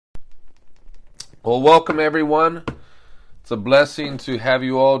Well, welcome everyone. It's a blessing to have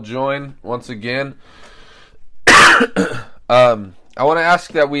you all join once again. I want to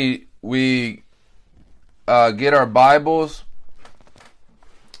ask that we get our Bibles.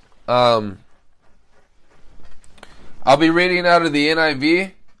 I'll be reading out of the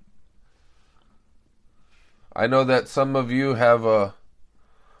NIV. I know that some of you have or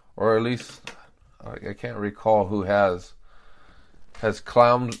at least I can't recall who has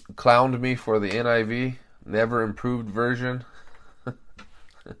clowned me for the NIV, never improved version.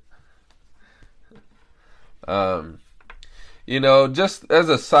 Just as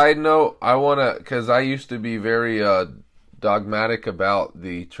a side note, because I used to be very dogmatic about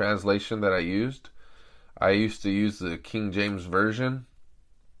the translation that I used. I used to use the King James Version,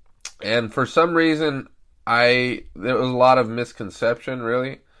 and for some reason, there was a lot of misconception,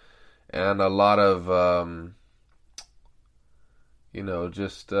 really, and a lot of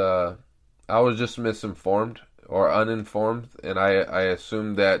I was just misinformed or uninformed, and I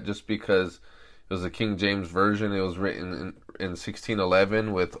assumed that just because it was a King James Version, it was written in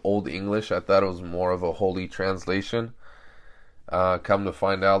 1611 with Old English, I thought it was more of a holy translation. Come to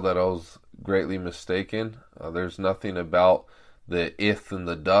find out that I was greatly mistaken. There's nothing about the ith and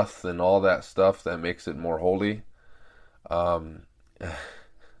the doth and all that stuff that makes it more holy.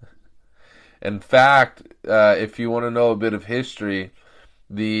 In fact, if you want to know a bit of history,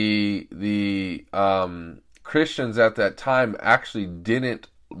 the Christians at that time actually didn't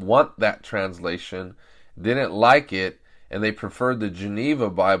want that translation, didn't like it, and they preferred the Geneva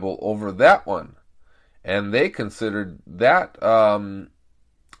Bible over that one. And they considered that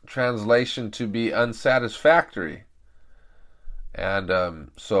translation to be unsatisfactory. And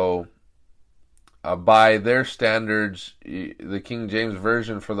so by their standards, the King James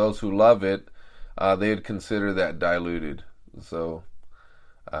Version, for those who love it, they'd consider that diluted. So,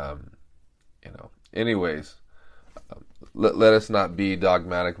 anyways, let us not be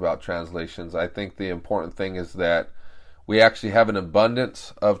dogmatic about translations. I think the important thing is that we actually have an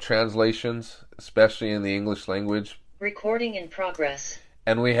abundance of translations, especially in the English language. Recording in progress.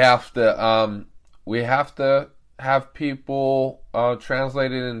 And we have to have people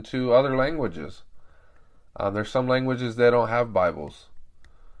translate it into other languages. There's some languages that don't have Bibles.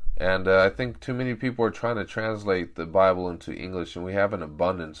 And I think too many people are trying to translate the Bible into English, and we have an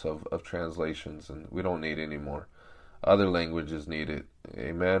abundance of translations, and we don't need any more. Other languages need it.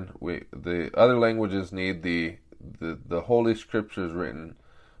 Amen. The other languages need the Holy Scriptures written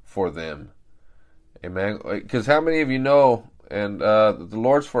for them. Amen. Because how many of you know, and the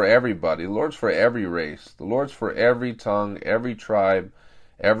Lord's for everybody. The Lord's for every race. The Lord's for every tongue, every tribe,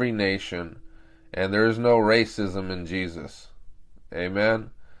 every nation. And there is no racism in Jesus.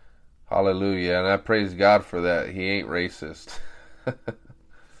 Amen. Hallelujah. And I praise God for that. He ain't racist.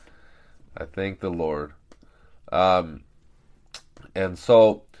 I thank the Lord. And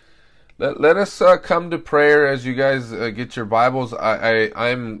so let us come to prayer as you guys get your Bibles.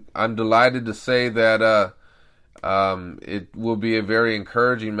 I'm delighted to say that it will be a very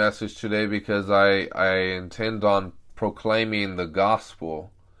encouraging message today, because I intend on proclaiming the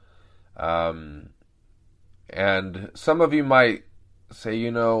gospel. And some of you might say,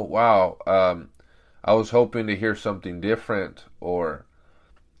 wow, I was hoping to hear something different or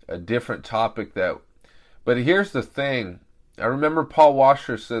a different topic but here's the thing. I remember Paul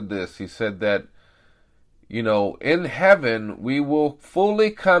Washer said this. He said that, in heaven we will fully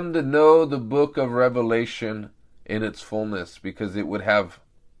come to know the book of Revelation in its fullness, because it would have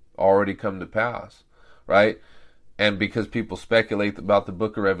already come to pass, right? And because people speculate about the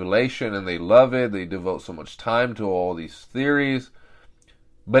book of Revelation and they love it, they devote so much time to all these theories.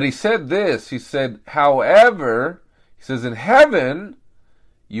 But he said this, he said, however, he says, in heaven,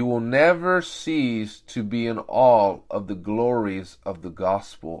 you will never cease to be in awe of the glories of the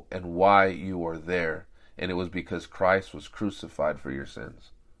gospel and why you are there. And it was because Christ was crucified for your sins.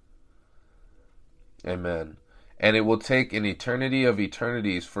 Amen. And it will take an eternity of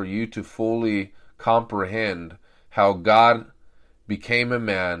eternities for you to fully comprehend how God became a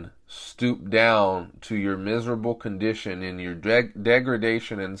man, stooped down to your miserable condition in your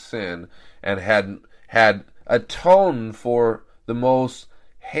degradation and sin, and had atoned for the most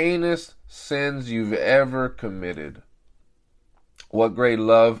heinous sins you've ever committed. What great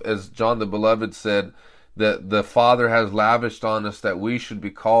love, as John the Beloved said, that the Father has lavished on us, that we should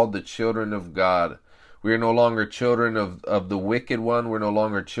be called the children of God. We are no longer children of the wicked one. We're no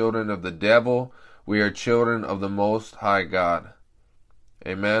longer children of the devil. We are children of the Most High God.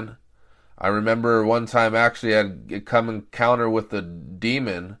 Amen. I remember one time actually I had come encounter with a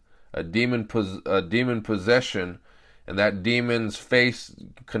demon possession, and that demon's face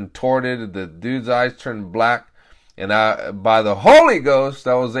contorted. The dude's eyes turned black. And by the Holy Ghost,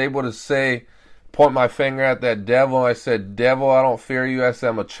 I was able to point my finger at that devil. I said, devil, I don't fear you. I said,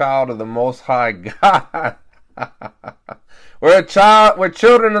 I'm a child of the Most High God. We're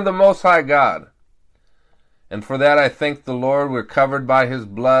children of the Most High God. And for that, I thank the Lord. We're covered by His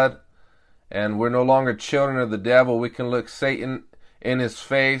blood. And we're no longer children of the devil. We can look Satan in his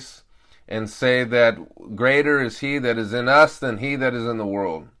face and say that greater is He that is in us than he that is in the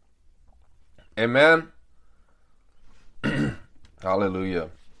world. Amen. Hallelujah.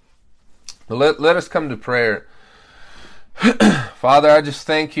 Let us come to prayer. Father, I just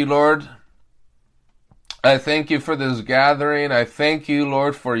thank you, Lord. I thank you for this gathering. I thank you,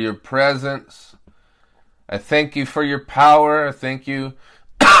 Lord, for your presence. I thank you for your power. I thank you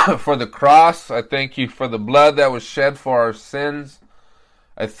for the cross. I thank you for the blood that was shed for our sins.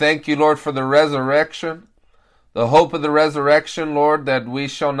 I thank you, Lord, for the resurrection. The hope of the resurrection, Lord, that we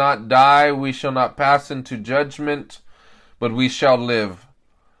shall not die, we shall not pass into judgment, but we shall live.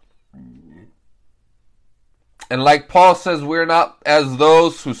 And like Paul says, we're not as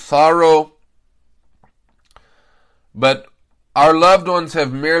those who sorrow, but our loved ones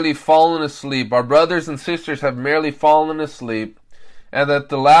have merely fallen asleep. Our brothers and sisters have merely fallen asleep. And at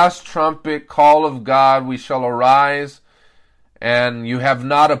the last trumpet call of God, we shall arise. And you have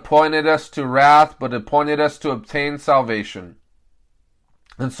not appointed us to wrath, but appointed us to obtain salvation.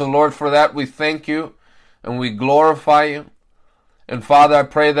 And so, Lord, for that we thank you and we glorify you. And Father, I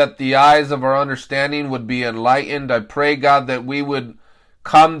pray that the eyes of our understanding would be enlightened. I pray, God, that we would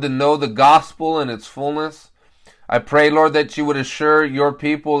come to know the gospel in its fullness. I pray, Lord, that you would assure your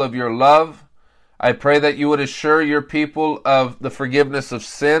people of your love. I pray that you would assure your people of the forgiveness of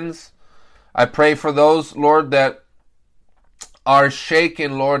sins. I pray for those, Lord, that are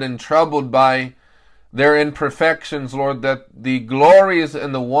shaken, Lord, and troubled by their imperfections, Lord, that the glories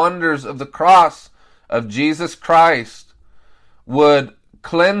and the wonders of the cross of Jesus Christ would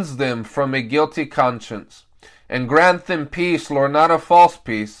cleanse them from a guilty conscience and grant them peace, Lord, not a false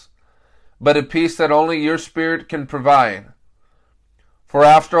peace, but a peace that only your Spirit can provide. For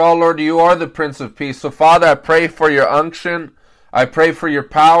after all, Lord, you are the Prince of Peace. So, Father, I pray for your unction. I pray for your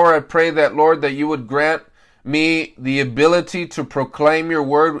power. I pray that, Lord, that you would grant me the ability to proclaim your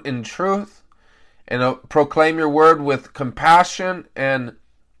word in truth and proclaim your word with compassion and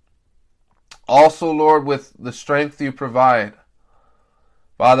also, Lord, with the strength you provide.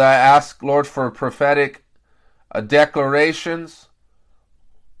 Father, I ask, Lord, for prophetic declarations,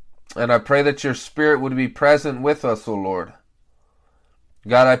 and I pray that your Spirit would be present with us, O Lord.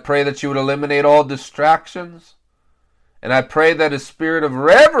 God, I pray that you would eliminate all distractions, and I pray that a spirit of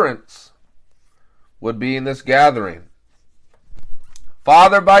reverence would be in this gathering.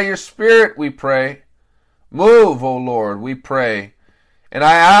 Father, by your Spirit, we pray. Move, O Lord, we pray. And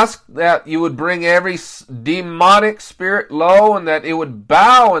I ask that you would bring every demonic spirit low and that it would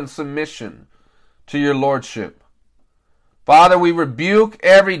bow in submission to your lordship. Father, we rebuke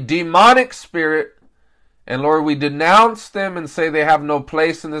every demonic spirit, and Lord, we denounce them and say they have no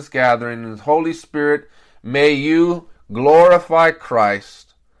place in this gathering. And Holy Spirit, may you glorify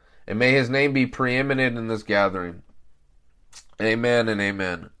Christ, and may his name be preeminent in this gathering. Amen and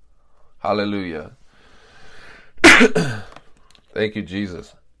amen. Hallelujah. Thank you,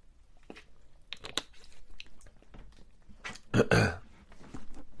 Jesus.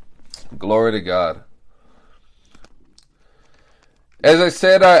 Glory to God. As I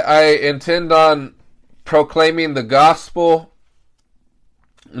said, I intend on proclaiming the gospel.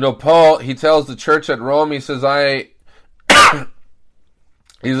 You know, Paul, he tells the church at Rome, he says, I'm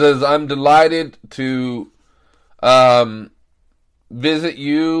delighted to visit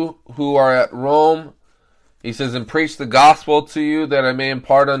you who are at Rome. He says, and preach the gospel to you, that I may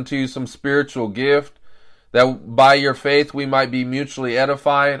impart unto you some spiritual gift, that by your faith we might be mutually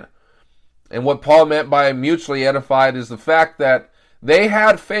edified. And what Paul meant by mutually edified is the fact that they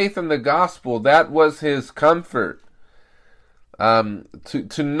had faith in the gospel. That was his comfort.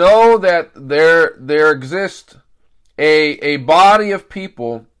 To know that there exists a body of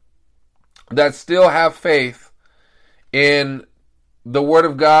people that still have faith in the Word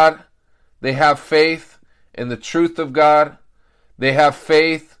of God. They have faith in the truth of God. They have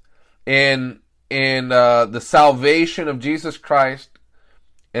faith in the salvation of Jesus Christ.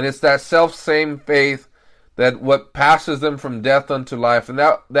 And it's that self-same faith that what passes them from death unto life. And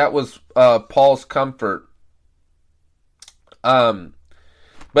that was Paul's comfort. But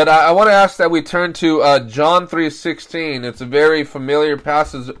I want to ask that we turn to John 3:16. It's a very familiar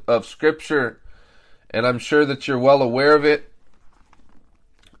passage of Scripture, and I'm sure that you're well aware of it.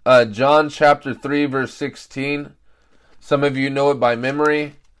 John chapter 3, verse 16. Some of you know it by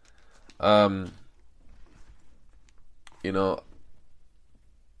memory. And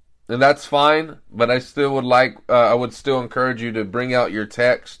that's fine, but I still would I would still encourage you to bring out your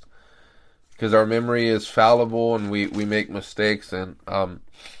text, because our memory is fallible and we make mistakes. And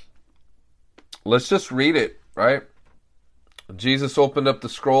let's just read it, right? Jesus opened up the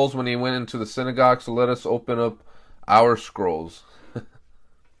scrolls when he went into the synagogue, so let us open up our scrolls.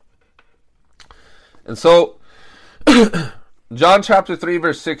 And so, John chapter 3,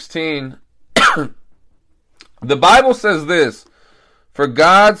 verse 16, the Bible says this: "For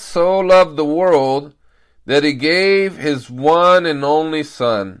God so loved the world that he gave his one and only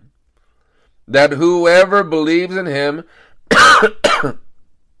Son, that whoever believes in him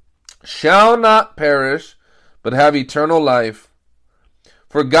shall not perish, but have eternal life.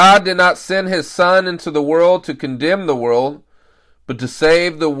 For God did not send his Son into the world to condemn the world, but to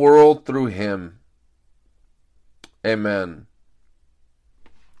save the world through him." Amen.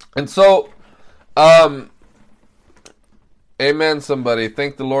 And so, amen, somebody.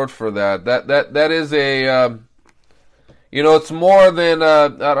 Thank the Lord for that. That is a, it's more than,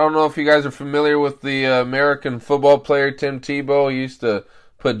 I don't know if you guys are familiar with the American football player Tim Tebow. He used to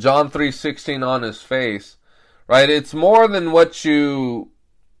put John 3:16 on his face, right? It's more than what you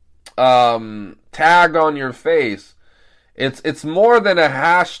tag on your face. It's more than a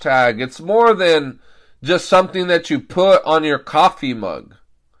hashtag. It's more than just something that you put on your coffee mug.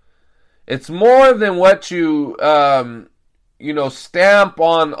 It's more than what you stamp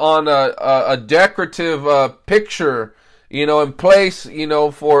on a decorative picture, in place,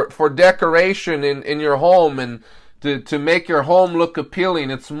 for decoration in your home and to make your home look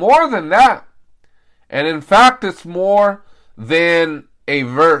appealing. It's more than that. And in fact, it's more than a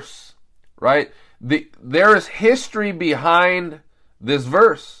verse, right? There is history behind this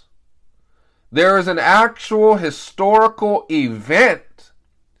verse. There is an actual historical event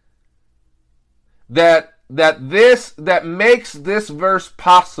that makes this verse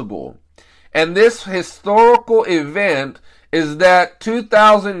possible. And this historical event is that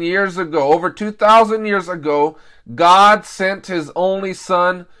 2,000 years ago, over 2,000 years ago, God sent his only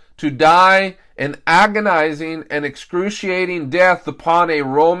Son to die an agonizing and excruciating death upon a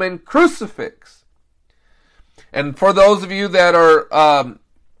Roman crucifix. And for those of you that are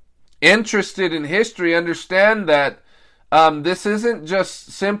interested in history, understand that this isn't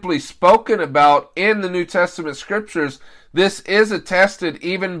just simply spoken about in the New Testament scriptures. This is attested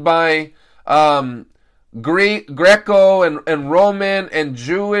even by Greco and Roman and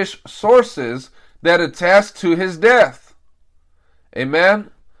Jewish sources that attest to his death. Amen?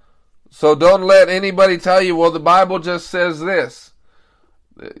 So don't let anybody tell you, well, the Bible just says this.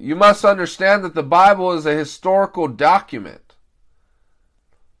 You must understand that the Bible is a historical document.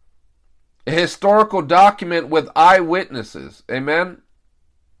 A historical document with eyewitnesses. Amen?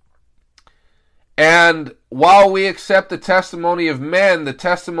 And while we accept the testimony of men, the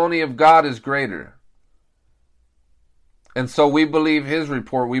testimony of God is greater. And so we believe his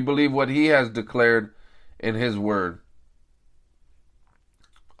report. We believe what he has declared in his word.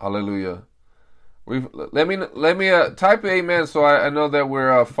 Hallelujah. Let me type amen so I know that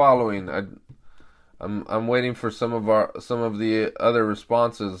we're following. I'm waiting for some of the other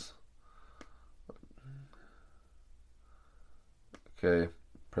responses. Okay,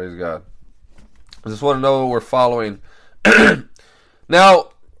 praise God. I just want to know we're following. Now,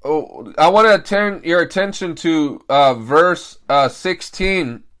 I want to turn your attention to verse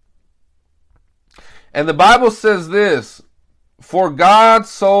 16. And the Bible says this: "For God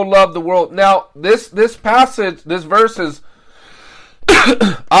so loved the world." Now, this passage, this verse is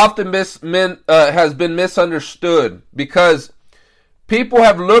often has been misunderstood, because people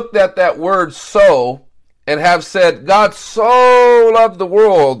have looked at that word "so" and have said, God so loved the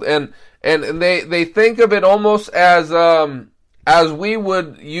world, and they think of it almost as we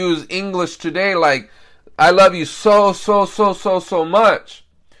would use English today, like, I love you so much.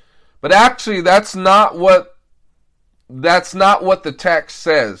 But actually, that's not what the text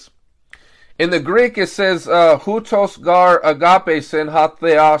says. In the Greek, it says, "Hutos gar agape sen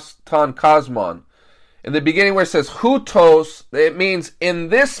hatheos ton kosmon." In the beginning, where it says hutos, it means in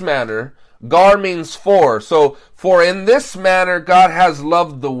this manner. Gar means for. So, for in this manner God has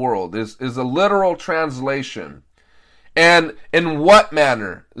loved the world is a literal translation. And in what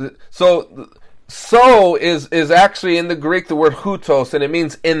manner? So is actually in the Greek the word hutos, and it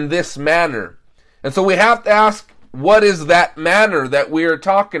means in this manner. And so we have to ask, what is that manner that we are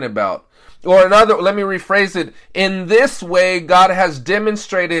talking about? Or let me rephrase it. In this way, God has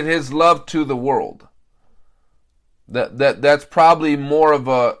demonstrated his love to the world. That's probably more of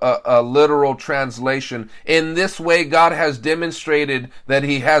a literal translation. In this way, God has demonstrated that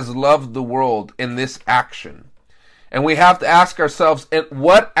he has loved the world in this action. And we have to ask ourselves,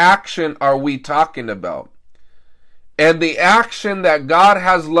 what action are we talking about? And the action that God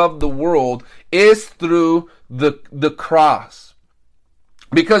has loved the world is through the cross.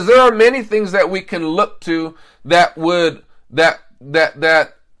 Because there are many things that we can look to that would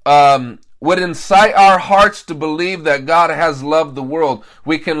incite our hearts to believe that God has loved the world.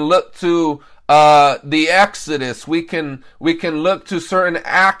 We can look to the Exodus. We can look to certain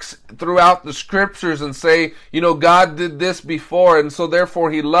acts throughout the scriptures and say, God did this before, and so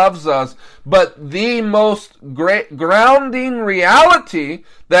therefore he loves us. But the most great grounding reality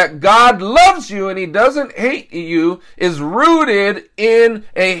that God loves you and he doesn't hate you is rooted in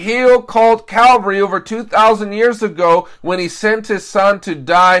a hill called Calvary over 2,000 years ago, when he sent his son to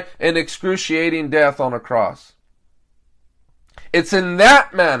die an excruciating death on a cross. It's in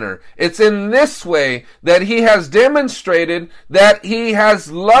that manner, it's in this way that he has demonstrated that he has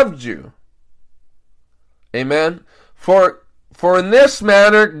loved you. Amen. For in this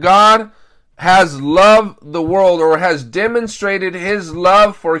manner, God has loved the world, or has demonstrated his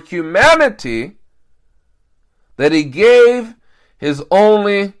love for humanity, that he gave his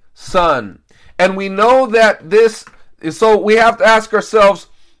only son. And we know that this, so we have to ask ourselves,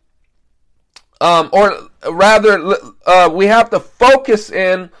 we have to focus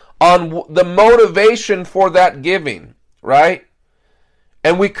in on the motivation for that giving, right?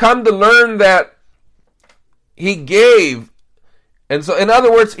 And we come to learn that he gave. And so, in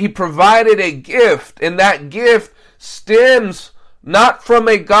other words, he provided a gift, and that gift stems not from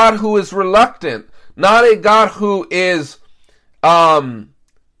a God who is reluctant, not a God who is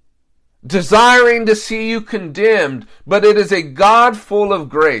desiring to see you condemned, but it is a God full of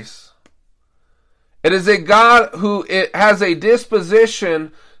grace. It is a God who has a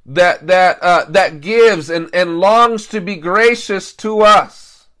disposition that gives and longs to be gracious to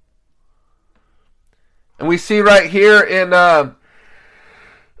us. And we see right here in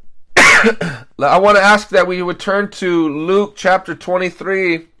I want to ask that we would turn to Luke chapter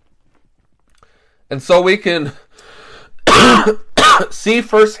 23, and so we can see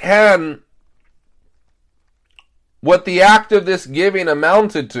firsthand what the act of this giving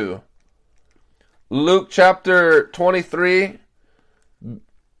amounted to. Luke chapter 23,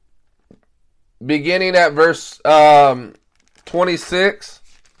 beginning at verse 26.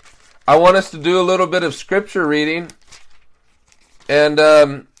 I want us to do a little bit of scripture reading.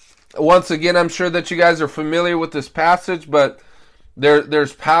 And once again, I'm sure that you guys are familiar with this passage, but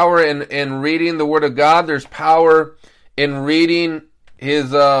there's power in reading the Word of God. There's power in reading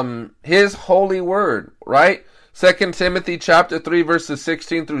His holy Word, right? 2 Timothy chapter 3, verses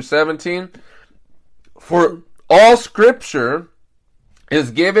 16 through 17. For all scripture is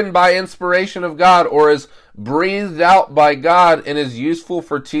given by inspiration of God, or is breathed out by God, and is useful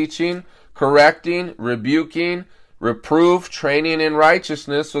for teaching, correcting, rebuking, reproof, training in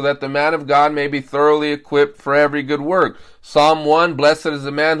righteousness, so that the man of God may be thoroughly equipped for every good work. Psalm 1, blessed is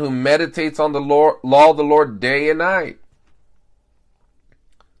the man who meditates on the law of the Lord day and night.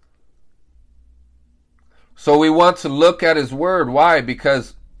 So we want to look at his word. Why?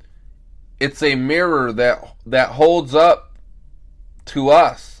 Because it's a mirror that holds up to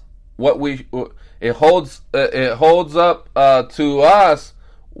us it holds up to us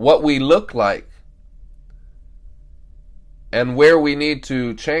what we look like and where we need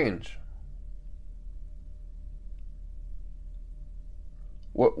to change.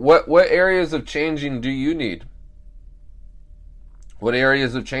 What areas of changing do you need? What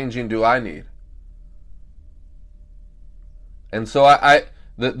areas of changing do I need? And so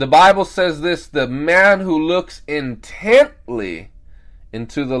the Bible says this: the man who looks intently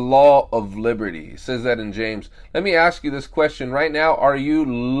into the law of liberty. It says that in James. Let me ask you this question right now. Are you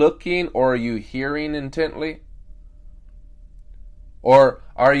looking, or are you hearing intently? Or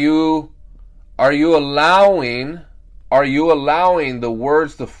are you allowing the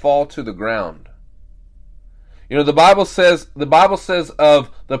words to fall to the ground? The Bible says of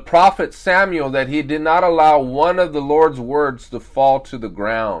the prophet Samuel that he did not allow one of the Lord's words to fall to the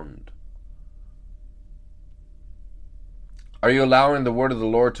ground. Are you allowing the word of the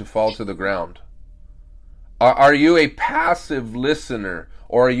Lord to fall to the ground? Are you a passive listener,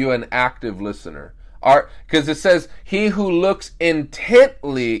 or are you an active listener? Because it says, he who looks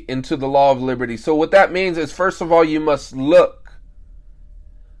intently into the law of liberty. So what that means is, first of all, you must look.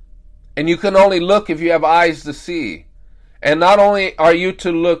 And you can only look if you have eyes to see. And not only are you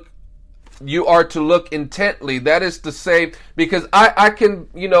to look, you are to look intently. That is to say, because I can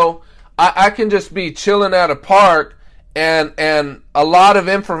just be chilling at a park and a lot of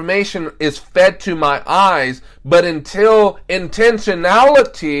information is fed to my eyes, but until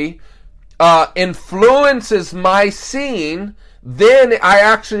intentionality influences my seeing, then I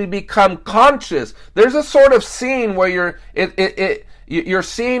actually become conscious. There's a sort of seeing where you're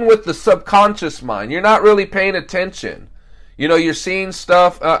seeing with the subconscious mind. You're not really paying attention. You're seeing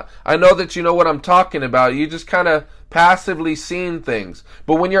stuff. I know that you know what I'm talking about. You just kind of passively seeing things.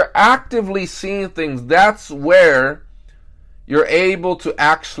 But when you're actively seeing things, that's where you're able to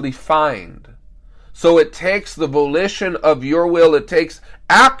actually find. So it takes the volition of your will. It takes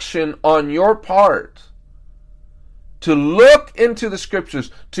action on your part to look into the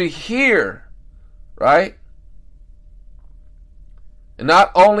scriptures, to hear, right? And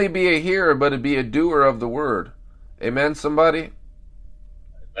not only be a hearer, but to be a doer of the word. Amen, somebody?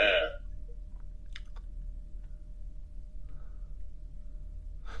 Amen.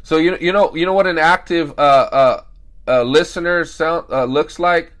 So you know what an active listener looks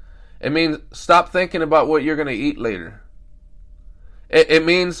like? It means stop thinking about what you're going to eat later. It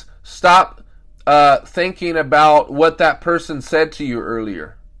means stop thinking about what that person said to you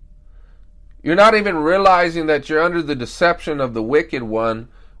earlier. You're not even realizing that you're under the deception of the wicked one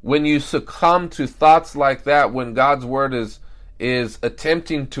when you succumb to thoughts like that, when God's word is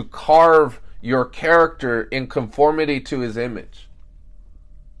attempting to carve your character in conformity to his image.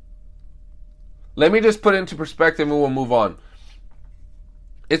 Let me just put it into perspective and we'll move on.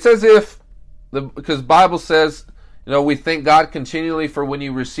 It's as if, because Bible says, we thank God continually for when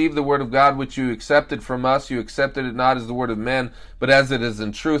you receive the word of God, which you accepted from us, you accepted it not as the word of men, but as it is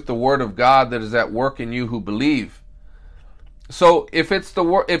in truth the word of God that is at work in you who believe. So if it's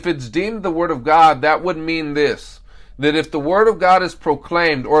deemed the word of God, that would mean this, that if the word of God is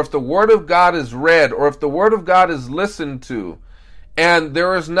proclaimed, or if the word of God is read, or if the word of God is listened to, and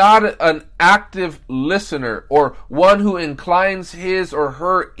there is not an active listener or one who inclines his or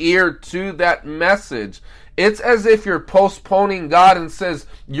her ear to that message, it's as if you're postponing God and says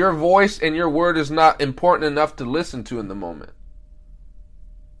your voice and your word is not important enough to listen to in the moment.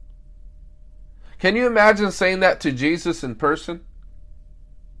 Can you imagine saying that to Jesus in person?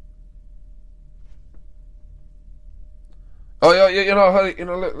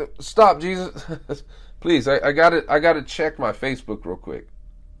 Oh, stop, Jesus. Please, I gotta check my Facebook real quick.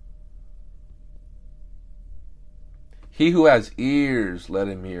 He who has ears, let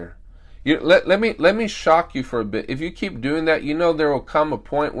him hear. Let me shock you for a bit. If you keep doing that, there will come a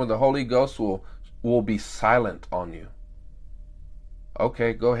point when the Holy Ghost will be silent on you.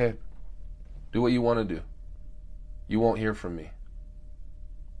 Okay, go ahead. Do what you want to do. You won't hear from me.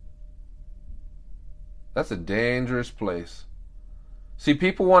 That's a dangerous place. See,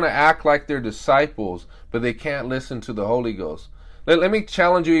 people want to act like they're disciples, but they can't listen to the Holy Ghost. Let me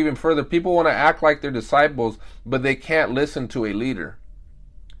challenge you even further. People want to act like they're disciples, but they can't listen to a leader.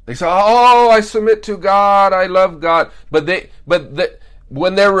 They say, "Oh, I submit to God, I love God," but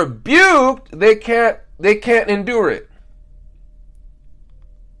when they're rebuked, they can't endure it.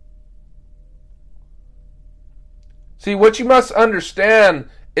 See, what you must understand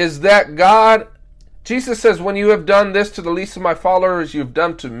is that Jesus says, when you have done this to the least of my followers, you've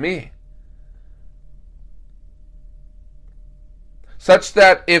done to me. Such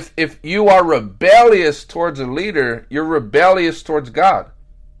that if you are rebellious towards a leader, you're rebellious towards God.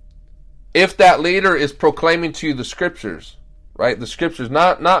 If that leader is proclaiming to you the scriptures, right? The scriptures,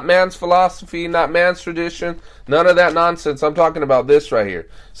 not man's philosophy, not man's tradition, none of that nonsense. I'm talking about this right here.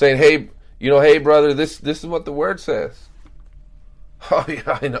 Saying, hey brother, this is what the word says. Oh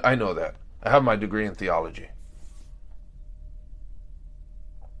yeah, I know that. I have my degree in theology.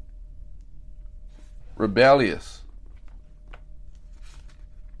 Rebellious.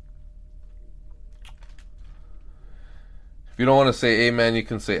 If you don't want to say amen, you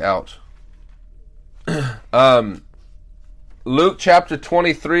can say ouch. Luke chapter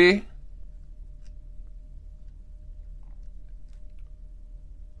 23.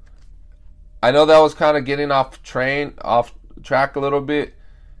 I know that was kind of getting off track a little bit,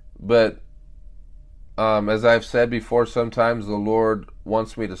 but as I've said before, sometimes the Lord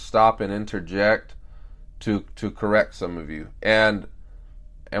wants me to stop and interject to correct some of you. And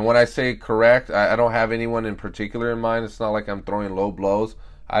when I say correct, I don't have anyone in particular in mind. It's not like I'm throwing low blows.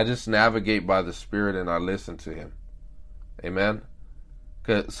 I just navigate by the Spirit and I listen to Him. Amen.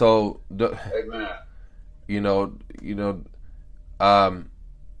 So, Amen.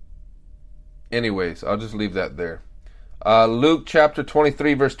 Anyways, I'll just leave that there. Luke chapter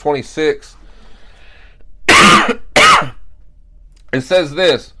 23, verse 26. It says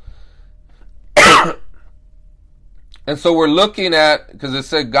this. And so we're looking at, because it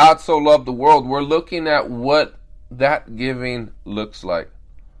said God so loved the world, we're looking at what that giving looks like.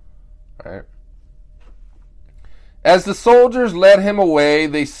 All right. As the soldiers led him away,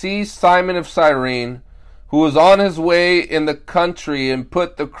 they seized Simon of Cyrene, who was on his way in the country, and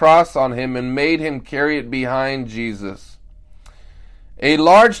put the cross on him and made him carry it behind Jesus. A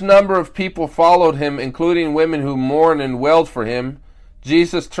large number of people followed him, including women who mourned and wailed for him.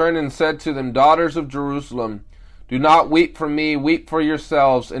 Jesus turned and said to them, "Daughters of Jerusalem, do not weep for me, weep for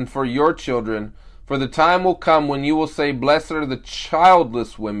yourselves and for your children. For the time will come when you will say, Blessed are the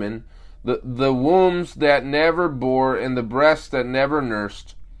childless women, the wombs that never bore, and the breasts that never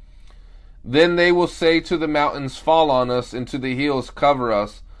nursed. Then they will say to the mountains, Fall on us, and to the hills, cover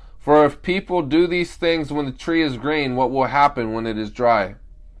us. For if people do these things when the tree is green, what will happen when it is dry?"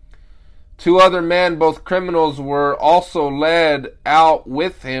 2 other men, both criminals, were also led out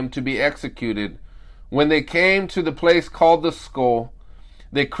with him to be executed. When they came to the place called the Skull,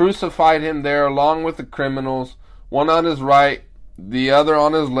 they crucified him there along with the criminals, one on his right, the other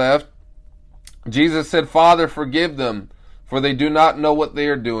on his left. Jesus said, "Father, forgive them, for they do not know what they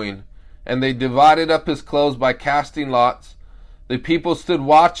are doing." And they divided up his clothes by casting lots. The people stood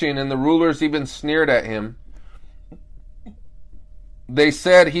watching, and the rulers even sneered at him. They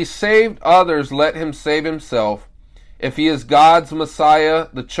said, "He saved others, let him save himself. If he is God's Messiah,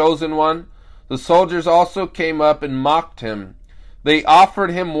 the chosen one." The soldiers also came up and mocked him. They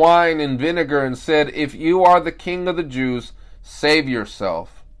offered him wine and vinegar and said, "If you are the king of the Jews, save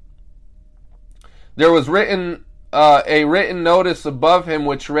yourself." There was a written notice above him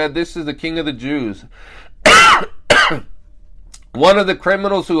which read, "This is the King of the Jews." One of the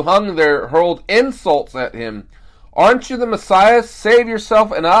criminals who hung there hurled insults at him. "Aren't you the Messiah? Save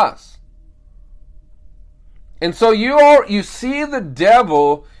yourself and us." And so you see the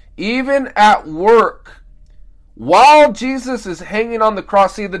devil even at work while Jesus is hanging on the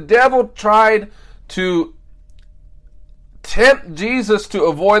cross. See, the devil tried to tempt Jesus to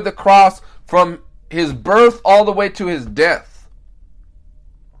avoid the cross from his birth all the way to his death.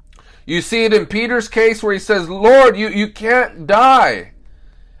 You see it in Peter's case where he says, "Lord, you can't die."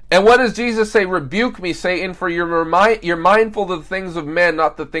 And what does Jesus say? "Rebuke me, Satan, for you're mindful of the things of men,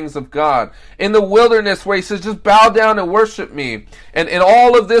 not the things of God." In the wilderness where he says, "Just bow down and worship me, and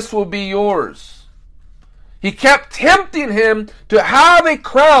all of this will be yours." He kept tempting him to have a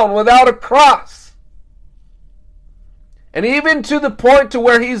crown without a cross. And even to the point to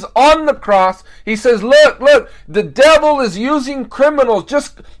where he's on the cross, he says, look, the devil is using criminals.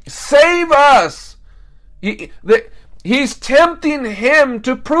 Just save us. He's tempting him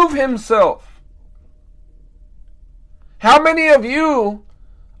to prove himself. How many of you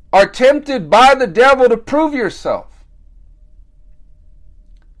are tempted by the devil to prove yourself?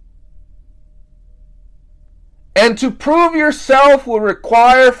 And to prove yourself will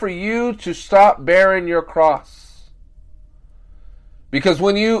require for you to stop bearing your cross. Because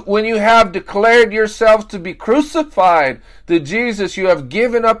when you have declared yourself to be crucified to Jesus, you have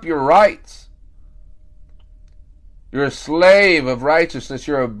given up your rights. You're a slave of righteousness.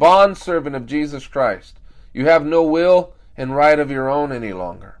 You're a bondservant of Jesus Christ. You have no will and right of your own any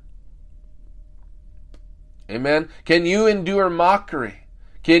longer. Amen? Can you endure mockery?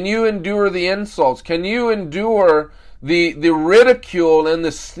 Can you endure the insults? Can you endure the ridicule and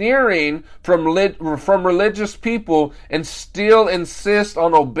the sneering from religious people and still insist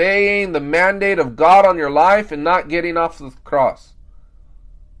on obeying the mandate of God on your life and not getting off the cross?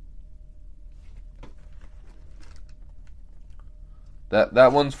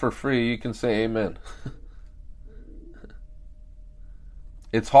 That one's for free. You can say amen.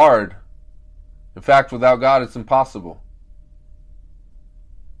 It's hard. In fact, without God, it's impossible.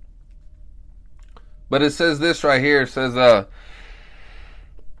 But it says this right here. It says,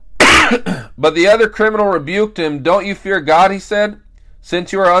 but the other criminal rebuked him. "Don't you fear God," he said.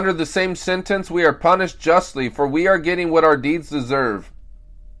 "Since you are under the same sentence, we are punished justly, for we are getting what our deeds deserve.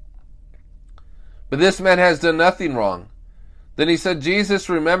 But this man has done nothing wrong." Then he said, "Jesus,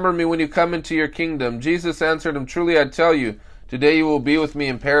 remember me when you come into your kingdom." Jesus answered him, "Truly I tell you, today you will be with me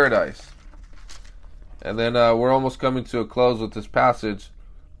in paradise." And then we're almost coming to a close with this passage.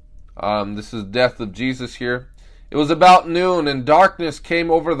 This is death of Jesus here. "It was about noon, and darkness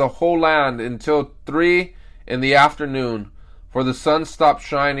came over the whole land until 3 in the afternoon, for the sun stopped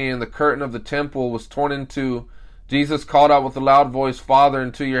shining, and the curtain of the temple was torn in two. Jesus called out with a loud voice, 'Father,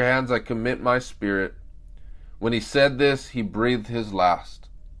 into your hands I commit my spirit.' When he said this, he breathed his last.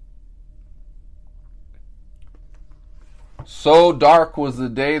 So dark was the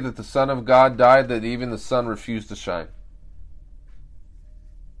day that the Son of God died that even the sun refused to shine.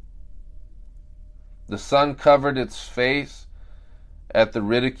 The sun covered its face at the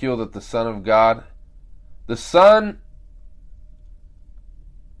ridicule that the Son of God, The Son,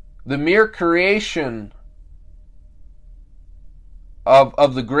 the mere creation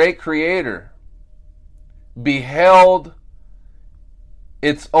of the great Creator, beheld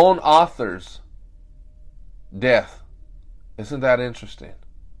its own author's death. Isn't that interesting?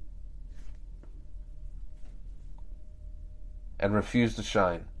 And refused to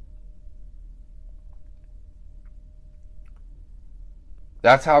shine.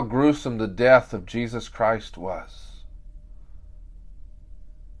 That's how gruesome the death of Jesus Christ was.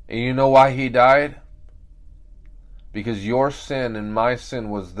 And you know why he died? Because your sin and my sin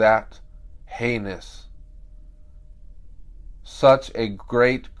was that heinous. Such a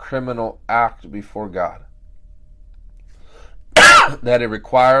great criminal act before God. That it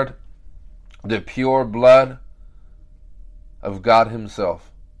required the pure blood of God Himself.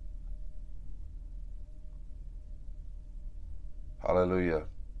 Hallelujah.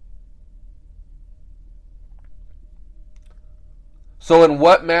 So in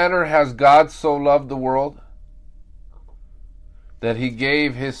what manner has God so loved the world? That He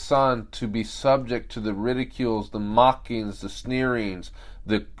gave His Son to be subject to the ridicules, the mockings, the sneerings,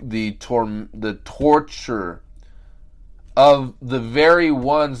 the torture of the very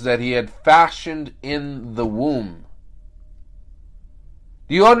ones that He had fashioned in the womb.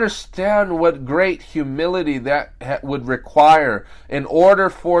 Do you understand what great humility that would require in order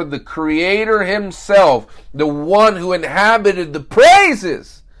for the Creator Himself, the one who inhabited the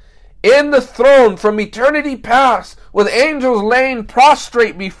praises in the throne from eternity past, with angels laying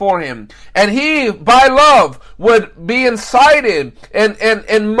prostrate before Him, and He, by love, would be incited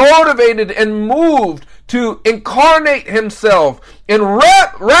and motivated and moved to incarnate Himself and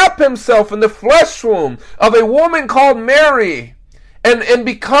wrap Himself in the flesh womb of a woman called Mary, and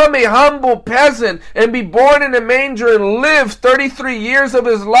become a humble peasant and be born in a manger and live 33 years of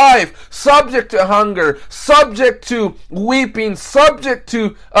His life subject to hunger, subject to weeping, subject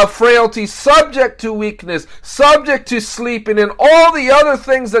to frailty, subject to weakness, subject to sleeping, and all the other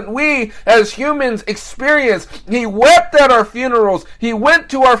things that we as humans experience. He wept at our funerals. He went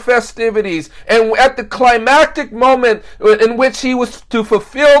to our festivities, and at the climactic moment in which He was to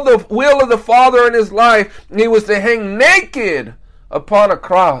fulfill the will of the Father in His life, He was to hang naked upon a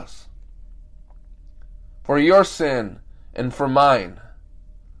cross for your sin and for mine.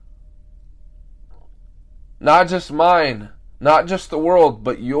 Not just mine, not just the world,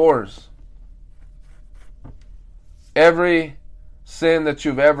 but yours. Every sin that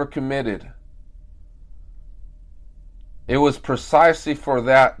you've ever committed. It was precisely for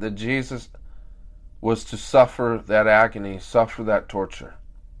that Jesus was to suffer that agony, suffer that torture.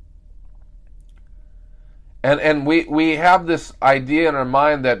 And we have this idea in our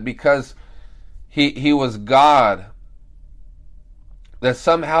mind that because he was God, that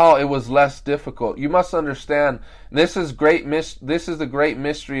somehow it was less difficult. You must understand, this is the great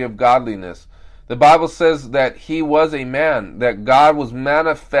mystery of godliness. The Bible says that He was a man, that God was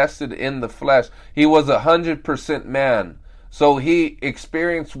manifested in the flesh. He was 100% man. So He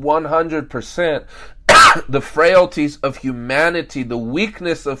experienced 100% the frailties of humanity, the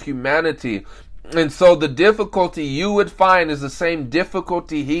weakness of humanity. And so the difficulty you would find is the same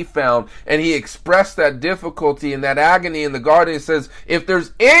difficulty He found. And He expressed that difficulty and that agony in the garden. He says, if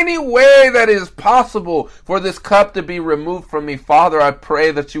there's any way that is possible for this cup to be removed from me, Father, I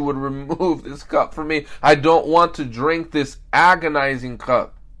pray that you would remove this cup from me. I don't want to drink this agonizing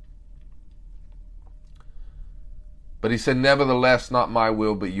cup. But He said, nevertheless, not my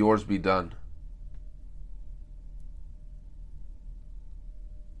will, but yours be done.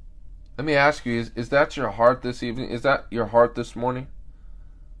 Let me ask you, is that your heart this evening? Is that your heart this morning?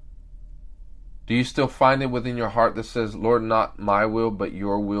 Do you still find it within your heart that says, Lord, not my will, but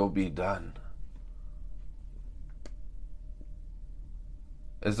your will be done?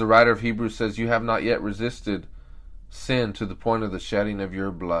 As the writer of Hebrews says, you have not yet resisted sin to the point of the shedding of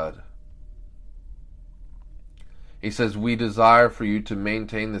your blood. He says, we desire for you to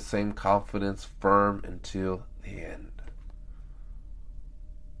maintain the same confidence firm until the end.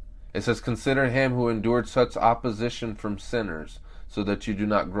 It says, consider Him who endured such opposition from sinners, so that you do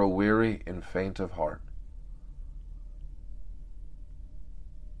not grow weary and faint of heart.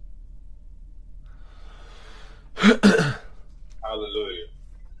 Hallelujah.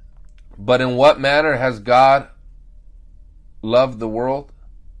 But in what manner has God loved the world?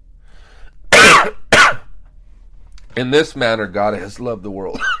 In this manner God has loved the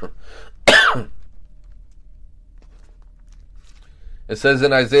world. It says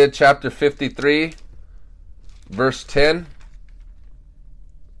in Isaiah chapter 53, verse 10,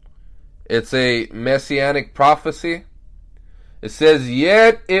 it's a messianic prophecy. It says,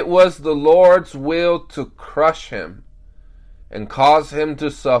 yet it was the Lord's will to crush him and cause him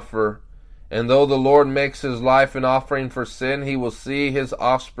to suffer. And though the Lord makes his life an offering for sin, he will see his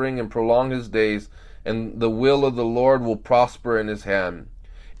offspring and prolong his days, and the will of the Lord will prosper in his hand.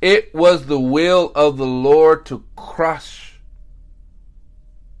 It was the will of the Lord to crush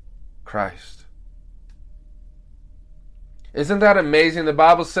Christ. Isn't that amazing? The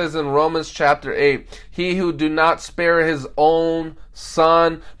Bible says in Romans chapter 8, he who did not spare his own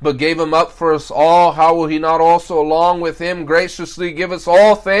son, but gave him up for us all, how will he not also along with him graciously give us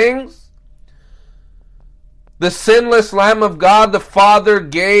all things? The sinless Lamb of God the Father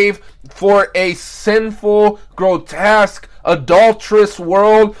gave for a sinful, grotesque, adulterous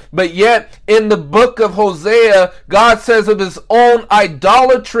world, but yet in the book of Hosea, God says of his own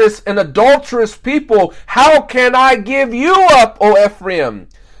idolatrous and adulterous people, how can I give you up, O Ephraim?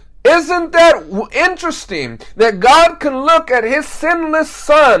 Isn't that interesting that God can look at his sinless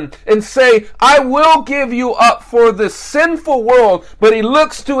son and say, I will give you up for this sinful world, but he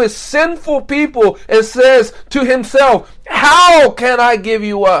looks to his sinful people and says to himself, how can I give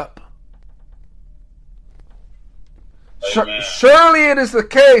you up? Surely it is the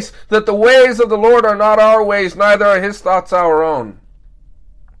case that the ways of the Lord are not our ways, neither are his thoughts our own.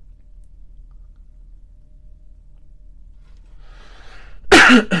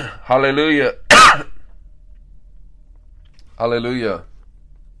 Hallelujah. Hallelujah.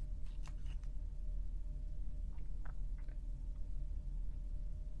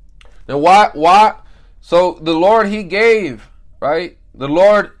 Now why? So the Lord, he gave, right? The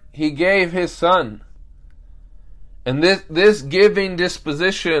Lord, he gave his son. And this giving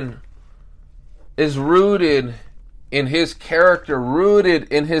disposition is rooted in his character,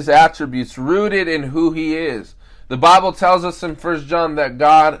 rooted in his attributes, rooted in who he is. The Bible tells us in 1 John that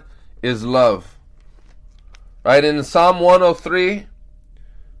God is love. Right? In Psalm 103,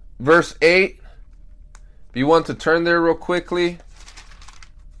 verse 8, if you want to turn there real quickly,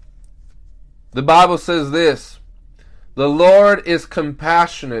 the Bible says this, the Lord is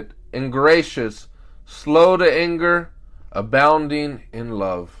compassionate and gracious, slow to anger, abounding in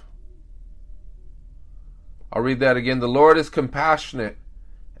love. I'll read that again. The Lord is compassionate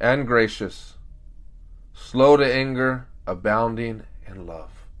and gracious, slow to anger, abounding in love.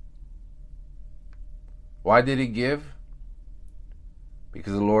 Why did he give?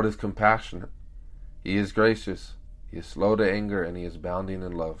 Because the Lord is compassionate. He is gracious. He is slow to anger, and he is abounding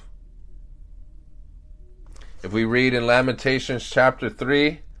in love. If we read in Lamentations chapter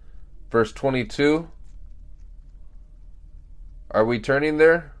 3, verse 22, are we turning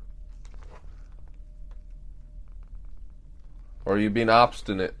there? Or are you being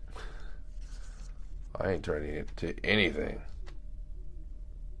obstinate? I ain't turning it to anything.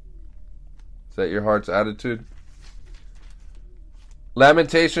 Is that your heart's attitude?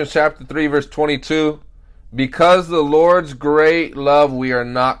 Lamentations chapter 3 verse 22. Because the Lord's great love we are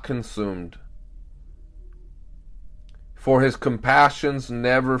not consumed, for his compassions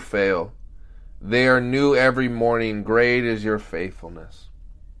never fail. They are new every morning. Great is your faithfulness.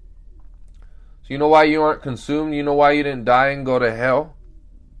 So you know why you aren't consumed? You know why you didn't die and go to hell?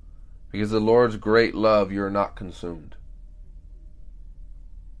 Because of the Lord's great love, you are not consumed.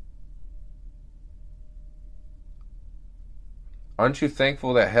 Aren't you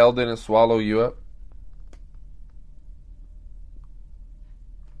thankful that hell didn't swallow you up?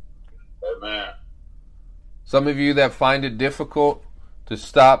 Amen. Some of you that find it difficult to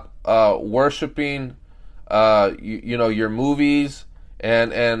stop worshiping, your movies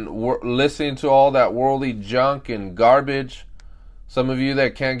and listening to all that worldly junk and garbage. Some of you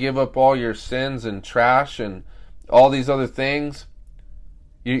that can't give up all your sins and trash and all these other things.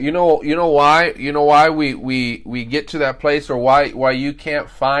 You know why? You know why we get to that place, or why you can't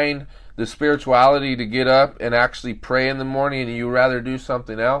find the spirituality to get up and actually pray in the morning and you rather do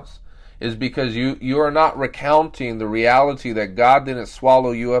something else? Is because you are not recounting the reality that God didn't swallow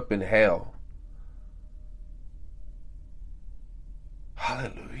you up in hell.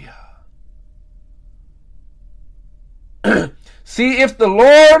 Hallelujah. See, if the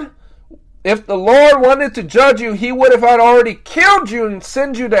Lord wanted to judge you, he would have had already killed you and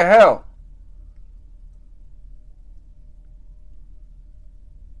sent you to hell.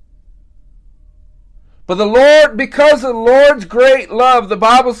 But the Lord, because of the Lord's great love, the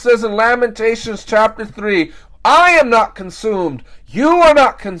Bible says in Lamentations chapter 3, I am not consumed. You are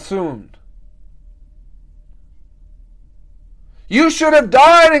not consumed. You should have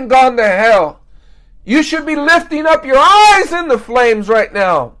died and gone to hell. You should be lifting up your eyes in the flames right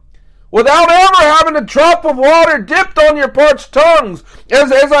now. without ever having a drop of water dipped on your parched tongues.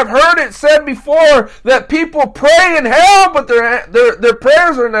 As I've heard it said before, that people pray in hell, but their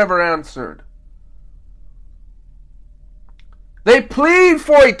prayers are never answered. They plead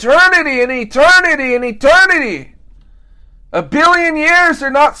for eternity and eternity and eternity. 1 billion years,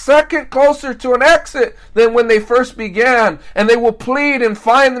 they're not second closer to an exit than when they first began. And they will plead and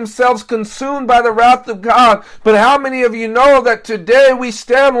find themselves consumed by the wrath of God. But how many of you know that today we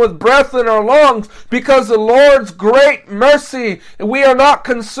stand with breath in our lungs because the Lord's great mercy, we are not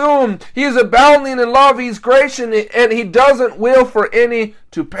consumed. He is abounding in love, He's gracious, and He doesn't will for any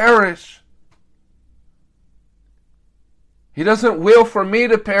to perish. He doesn't will for me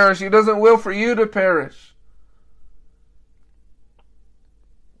to perish. He doesn't will for you to perish.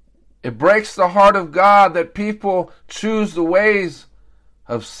 It breaks the heart of God that people choose the ways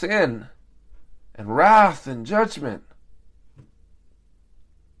of sin and wrath and judgment.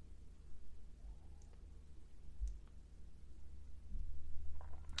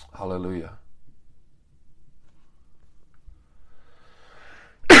 Hallelujah.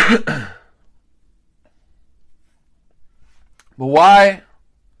 But why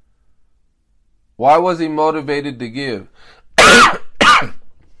was he motivated to give?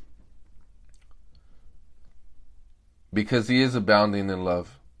 Because he is abounding in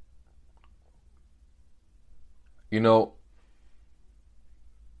love. You know,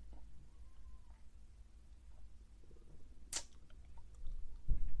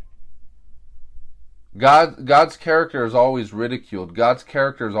 God's character is always ridiculed. God's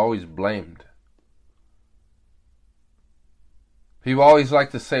character is always blamed. People always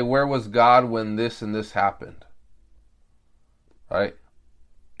like to say, where was God when this and this happened? Right?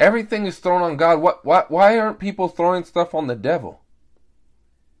 Everything is thrown on God. Why aren't people throwing stuff on the devil?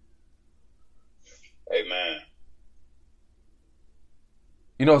 Amen.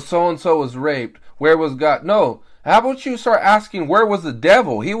 You know, so-and-so was raped. Where was God? No. How about you start asking, where was the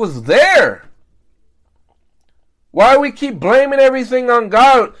devil? He was there. Why do we keep blaming everything on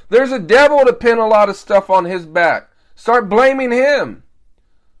God? There's a devil to pin a lot of stuff on his back. Start blaming him.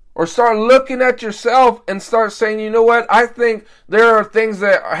 Or start looking at yourself and start saying, you know what? I think there are things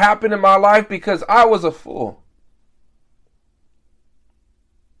that happened in my life because I was a fool.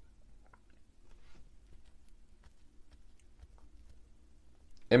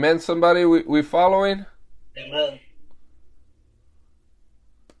 Amen, somebody? We following? Amen.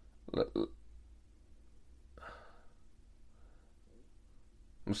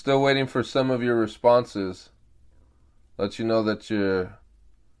 I'm still waiting for some of your responses. Let you know that you're...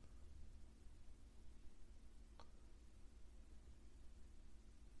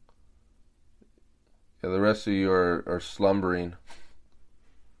 Yeah, the rest of you are slumbering.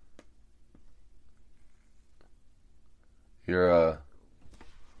 You're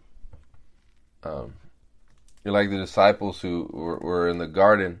like the disciples who were in the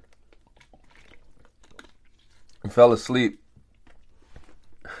garden and fell asleep.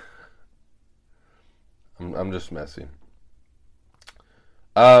 I'm just messing.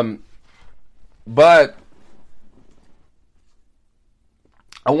 But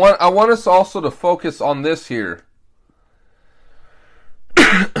I want us also to focus on this here.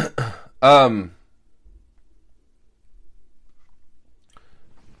 The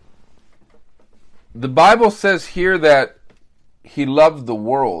Bible says here that he loved the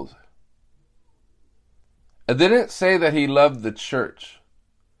world. It didn't say that he loved the church.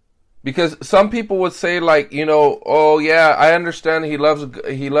 Because some people would say, like, you know, oh yeah, I understand he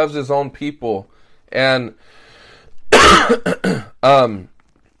loves his own people. And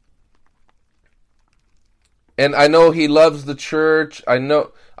and I know he loves the church. I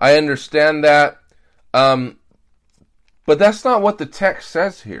understand that. But that's not what the text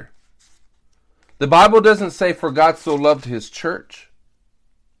says here. The Bible doesn't say, for God so loved his church.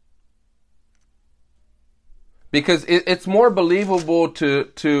 Because it's more believable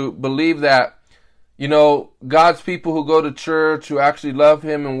to believe that, you know, God's people who go to church, who actually love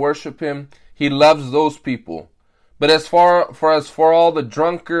him and worship him, he loves those people. But as for all the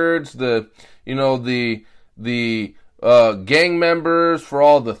drunkards, the gang members, for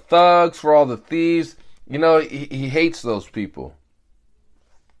all the thugs, for all the thieves, you know, he hates those people.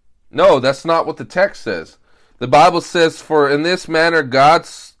 No, that's not what the text says. The Bible says, for in this manner God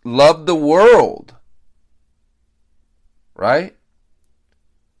loved the world. Right?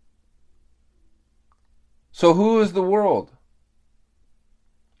 So who is the world?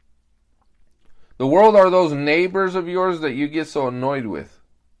 The world are those neighbors of yours that you get so annoyed with.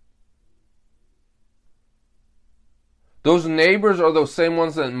 Those neighbors are those same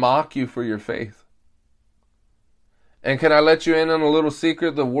ones that mock you for your faith. And can I let you in on a little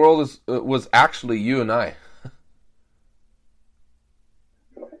secret? The world was actually you and I.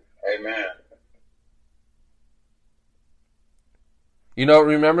 Amen. You know,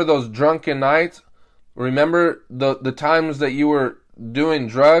 remember those drunken nights? Remember the times that you were doing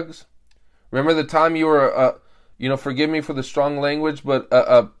drugs? Remember the time you were, forgive me for the strong language, but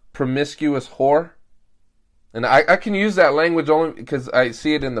a promiscuous whore? And I can use that language only because I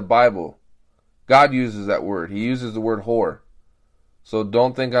see it in the Bible. God uses that word. He uses the word whore. So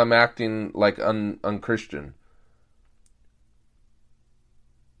don't think I'm acting like unchristian.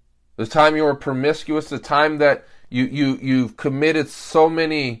 The time you were promiscuous, the time that you've committed so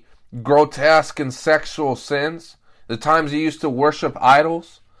many grotesque and sexual sins, the times you used to worship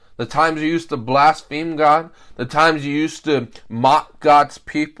idols, the times you used to blaspheme God, the times you used to mock God's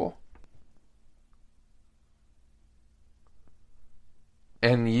people.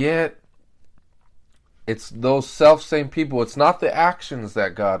 And yet, it's those self-same people. It's not the actions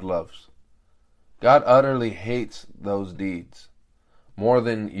that God loves. God utterly hates those deeds more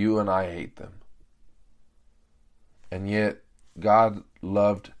than you and I hate them. And yet, God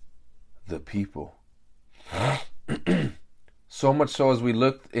loved the people. So much so, as we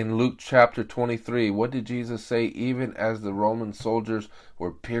looked in Luke chapter 23, what did Jesus say? Even as the Roman soldiers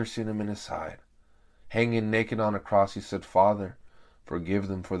were piercing him in his side, hanging naked on a cross, he said, Father, forgive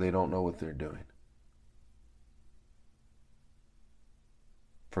them, for they don't know what they're doing.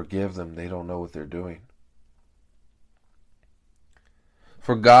 Forgive them, they don't know what they're doing.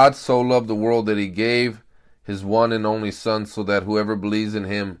 For God so loved the world that he gave his one and only Son, so that whoever believes in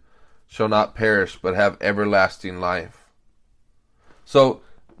him shall not perish, but have everlasting life. So,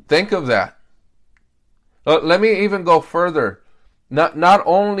 think of that. Let me even go further. Not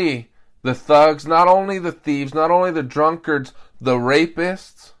only the thugs, not only the thieves, not only the drunkards, the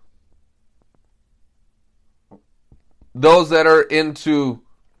rapists, those that are into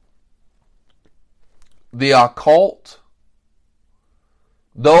the occult,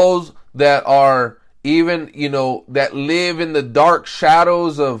 those that are even, that live in the dark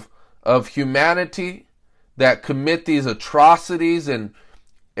shadows of humanity, that commit these atrocities and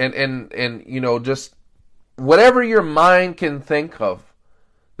just whatever your mind can think of,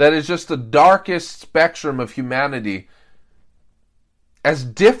 that is just the darkest spectrum of humanity. As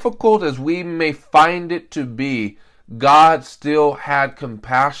difficult as we may find it to be, God still had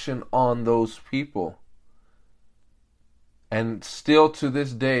compassion on those people. And still to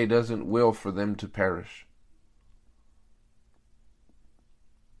this day doesn't will for them to perish.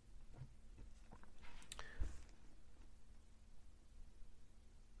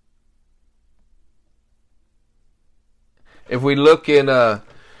 If we look in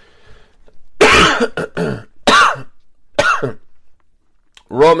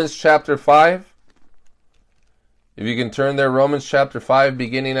Romans chapter 5, if you can turn there, Romans chapter 5,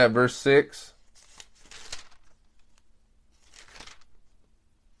 beginning at verse 6.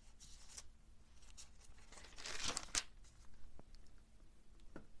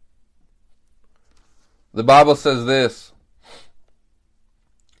 The Bible says this: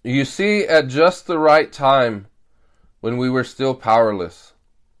 You see, at just the right time, when we were still powerless,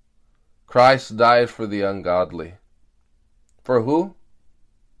 Christ died for the ungodly. For who?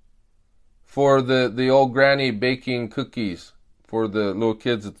 For the old granny baking cookies for the little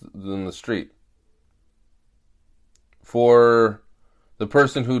kids in the street. For the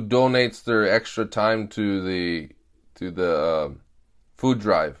person who donates their extra time to the food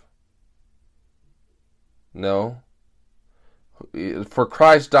drive. No. For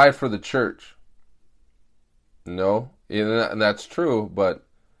Christ died for the church. No. And that's true, but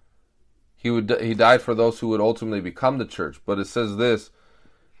he died for those who would ultimately become the church. But it says this: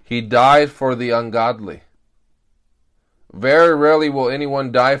 He died for the ungodly. Very rarely will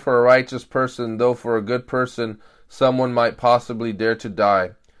anyone die for a righteous person, though for a good person someone might possibly dare to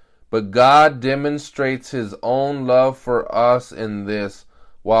die. But God demonstrates his own love for us in this: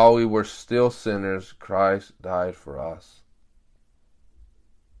 while we were still sinners, Christ died for us.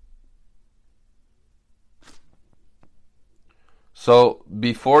 So,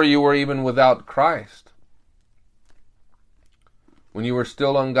 before you were even without Christ, when you were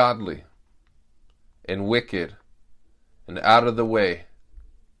still ungodly and wicked and out of the way,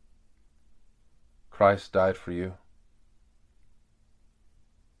 Christ died for you.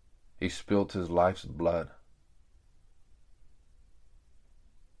 He spilt his life's blood.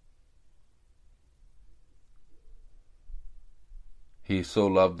 He so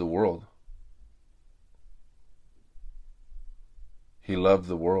loved the world. He loved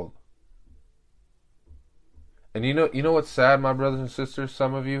the world. And you know what's sad, my brothers and sisters?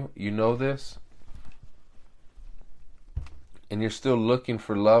 Some of you know this. And you're still looking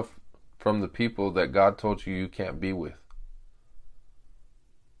for love from the people that God told you can't be with.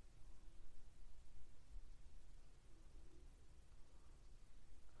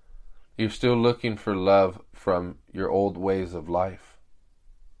 You're still looking for love from your old ways of life.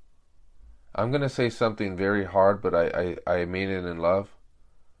 I'm going to say something very hard, but I mean it in love.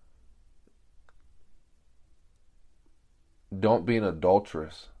 Don't be an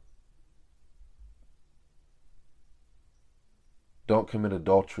adulteress. Don't commit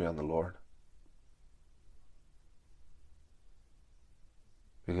adultery on the Lord.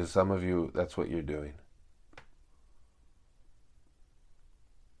 Because some of you, that's what you're doing.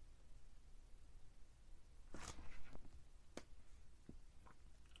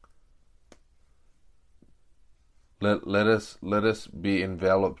 Let us be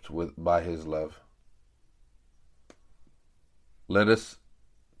enveloped by His love. Let us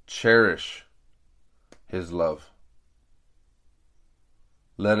cherish His love.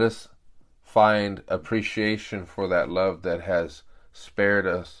 Let us find appreciation for that love that has spared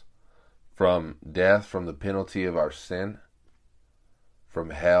us from death, from the penalty of our sin,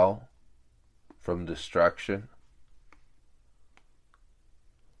 from hell, from destruction.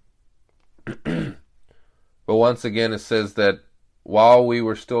 But once again, it says that while we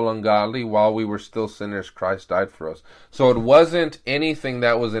were still ungodly, while we were still sinners, Christ died for us. So it wasn't anything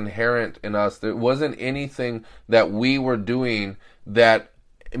that was inherent in us. There wasn't anything that we were doing that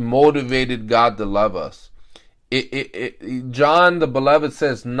motivated God to love us. John the Beloved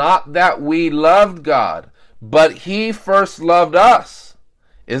says, not that we loved God, but He first loved us.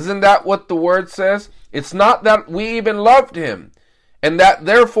 Isn't that what the Word says? It's not that we even loved Him, and that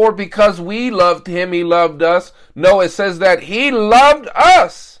therefore because we loved Him, He loved us. No, it says that He loved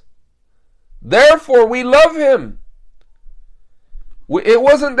us. Therefore we love Him. It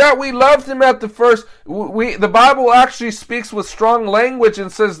wasn't that we loved Him at the first. The Bible actually speaks with strong language and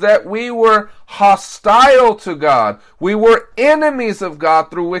says that we were hostile to God. We were enemies of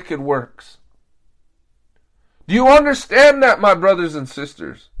God through wicked works. Do you understand that, my brothers and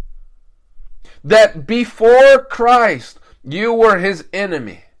sisters? That before Christ, you were His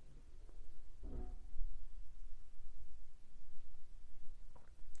enemy.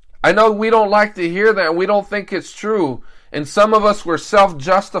 I know we don't like to hear that. We don't think it's true. And some of us were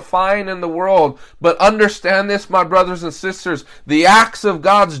self-justifying in the world. But understand this, my brothers and sisters. The axe of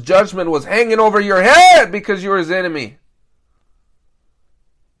God's judgment was hanging over your head because you were His enemy.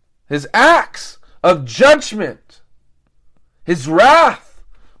 His axe of judgment, His wrath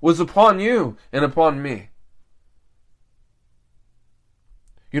was upon you and upon me.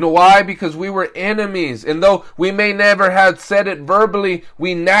 You know why? Because we were enemies. And though we may never have said it verbally,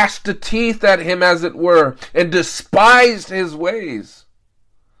 we gnashed the teeth at Him, as it were, and despised His ways.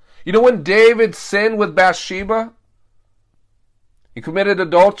 You know when David sinned with Bathsheba? He committed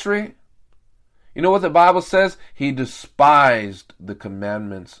adultery. You know what the Bible says? He despised the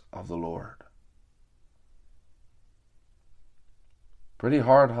commandments of the Lord. Pretty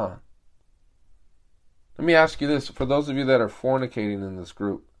hard, huh? Let me ask you this, for those of you that are fornicating in this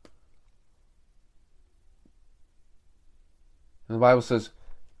group. And the Bible says,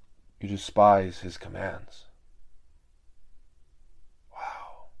 you despise His commands.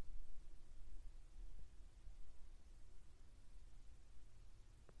 Wow.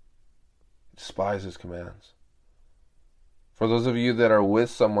 You despise His commands. For those of you that are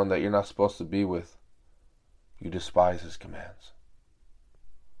with someone that you're not supposed to be with, you despise His commands.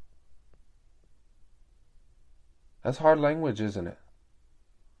 That's hard language, isn't it?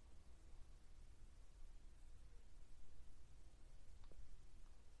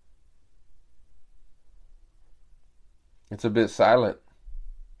 It's a bit silent.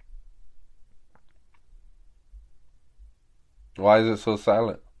 Why is it so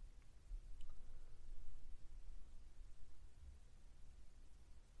silent?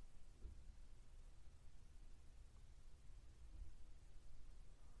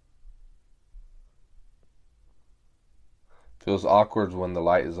 Feels awkward when the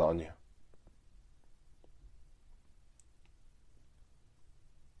light is on you.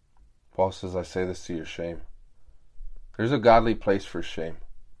 Paul says, I say this to your shame. There's a godly place for shame.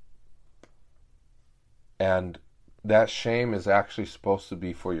 And that shame is actually supposed to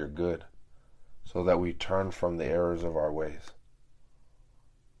be for your good, so that we turn from the errors of our ways.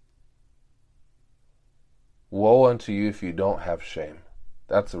 Woe unto you if you don't have shame.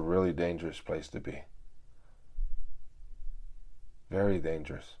 That's a really dangerous place to be. Very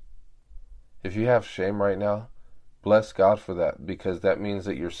dangerous. If you have shame right now, bless God for that, because that means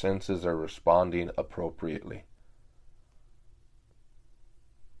that your senses are responding appropriately.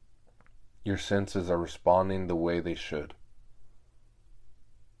 Your senses are responding the way they should.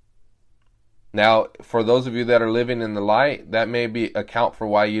 Now, for those of you that are living in the light, that may be account for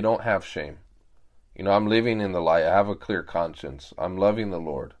why you don't have shame. You know, I'm living in the light. I have a clear conscience. I'm loving the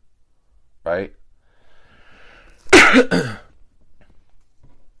Lord. Right?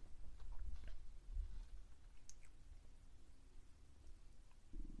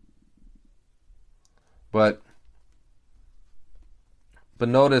 But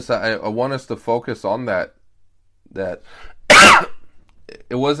notice, I want us to focus on that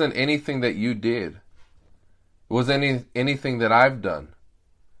it wasn't anything that you did. It wasn't anything that I've done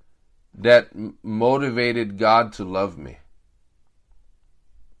that motivated God to love me.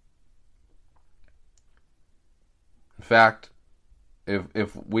 In fact,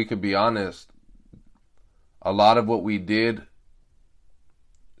 if we could be honest, a lot of what we did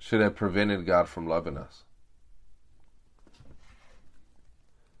should have prevented God from loving us.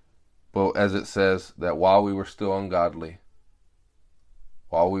 But as it says, that while we were still ungodly,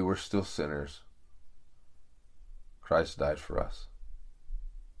 while we were still sinners, Christ died for us.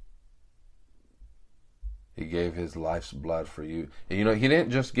 He gave his life's blood for you. And you know, he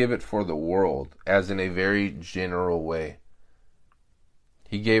didn't just give it for the world, as in a very general way.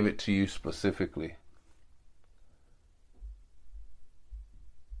 He gave it to you specifically.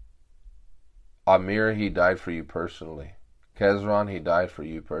 Amir, he died for you personally. Kezron, he died for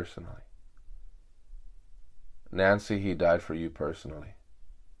you personally. Nancy, he died for you personally.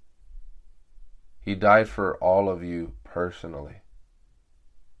 He died for all of you personally.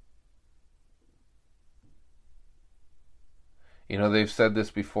 You know, they've said this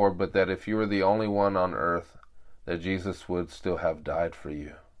before, but that if you were the only one on earth, that Jesus would still have died for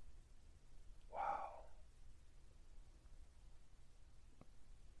you. Wow.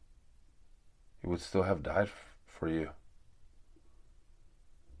 He would still have died for you.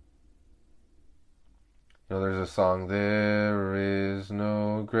 You know, there's a song, there is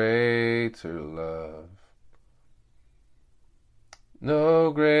no greater love,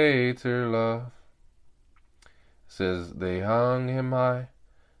 no greater love. It says, they hung him high,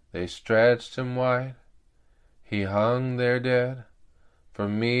 they stretched him wide, he hung there dead, for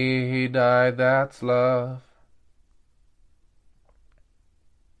me he died, that's love.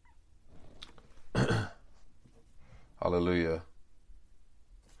 Hallelujah.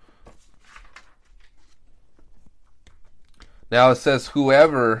 Now it says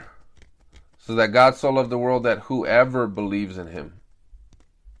whoever, so that God so loved the world that whoever believes in him.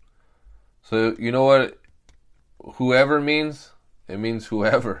 So you know what whoever means? It means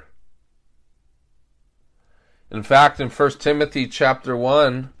whoever. In fact, in 1 Timothy chapter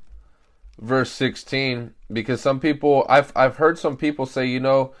 1, verse 16, because some people, I've heard some people say, you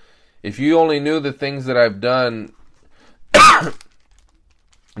know, if you only knew the things that I've done,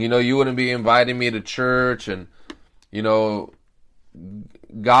 you know, you wouldn't be inviting me to church, and, you know,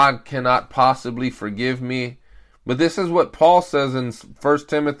 God cannot possibly forgive me. But this is what Paul says in 1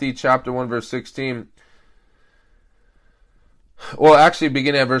 Timothy chapter 1, verse 16. Well, actually,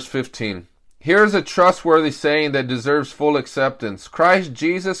 beginning at verse 15. Here's a trustworthy saying that deserves full acceptance. Christ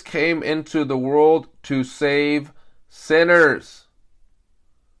Jesus came into the world to save sinners.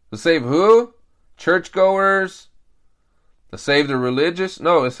 To save who? Churchgoers? To save the religious?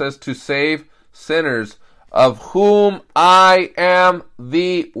 No, it says to save sinners, of whom I am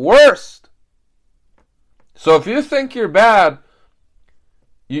the worst. So if you think you're bad,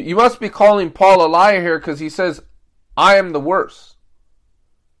 you must be calling Paul a liar here, because he says, I am the worst.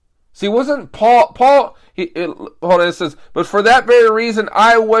 See, wasn't Paul, hold on, it says, but for that very reason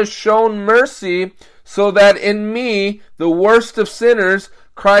I was shown mercy, so that in me, the worst of sinners,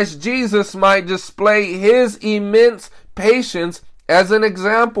 Christ Jesus might display his immense patience as an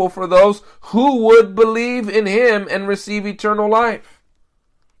example for those who would believe in him and receive eternal life.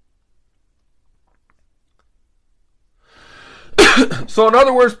 So in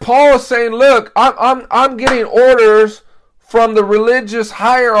other words, Paul is saying, look, I'm getting orders from the religious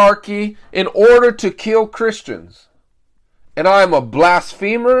hierarchy in order to kill Christians. And I'm a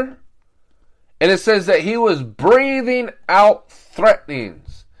blasphemer. And it says that he was breathing out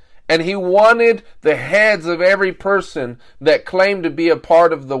threatenings. And he wanted the heads of every person that claimed to be a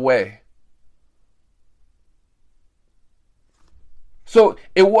part of the way. So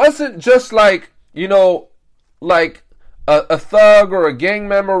it wasn't just like, you know, like a thug or a gang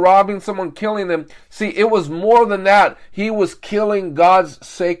member robbing someone, killing them. See, it was more than that. He was killing God's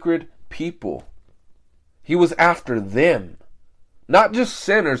sacred people. He was after them. Not just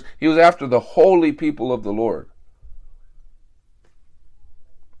sinners. He was after the holy people of the Lord.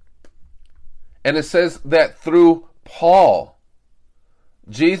 And it says that through Paul,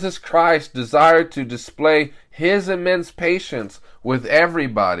 Jesus Christ desired to display his immense patience with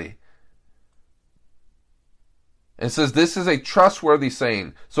everybody. And it says this is a trustworthy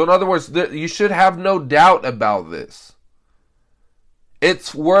saying. So in other words, you should have no doubt about this.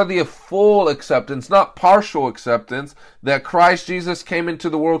 It's worthy of full acceptance, not partial acceptance, that Christ Jesus came into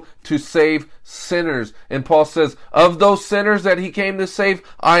the world to save sinners. And Paul says, of those sinners that he came to save,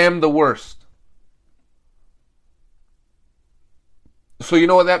 I am the worst. So you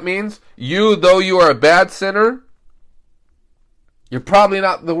know what that means? You, though you are a bad sinner, you're probably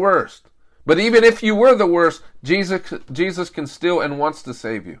not the worst. But even if you were the worst, Jesus can still and wants to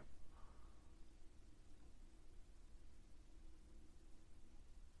save you.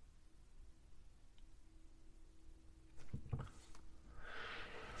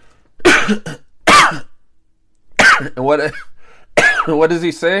 And what does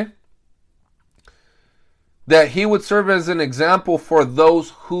he say? That he would serve as an example for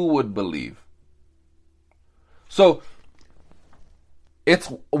those who would believe. So,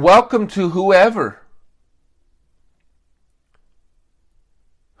 it's welcome to whoever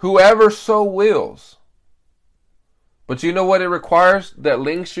so wills. But you know what it requires that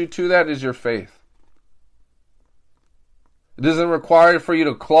links you to that is your faith. It doesn't require for you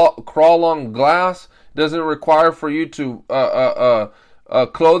to crawl on glass. It doesn't require for you to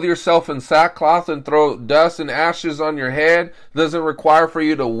clothe yourself in sackcloth and throw dust and ashes on your head. It doesn't require for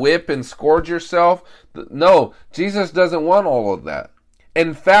you to whip and scourge yourself. No, Jesus doesn't want all of that.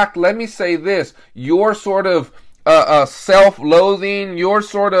 In fact, let me say this. Your sort of self-loathing, your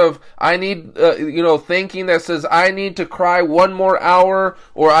sort of thinking that says I need to cry one more hour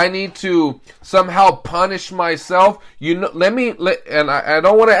or I need to somehow punish myself. And I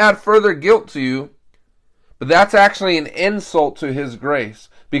don't want to add further guilt to you, but that's actually an insult to His grace,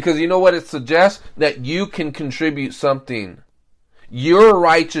 because you know what it suggests? That you can contribute something. Your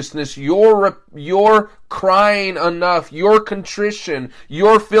righteousness, your crying enough, your contrition,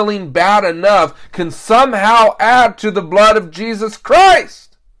 your feeling bad enough can somehow add to the blood of Jesus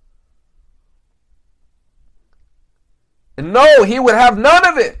Christ. And no, He would have none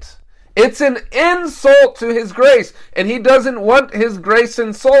of it. It's an insult to His grace, and He doesn't want His grace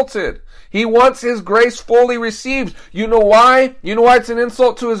insulted. He wants His grace fully received. You know why? You know why it's an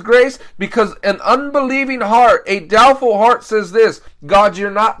insult to His grace? Because an unbelieving heart, a doubtful heart says this: God, you're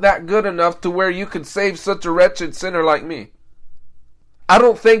not that good enough to where you could save such a wretched sinner like me. I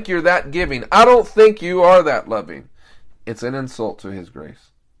don't think you're that giving. I don't think you are that loving. It's an insult to His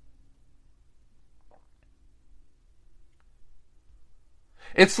grace.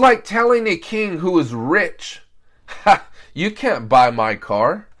 It's like telling a king who is rich, you can't buy my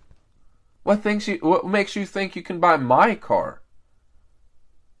car. What makes you think you can buy my car?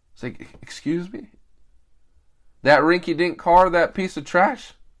 It's like, excuse me? That rinky-dink car, that piece of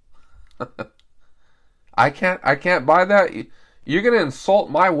trash? I can't buy that? You're going to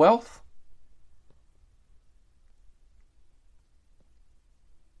insult my wealth?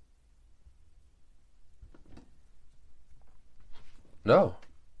 No.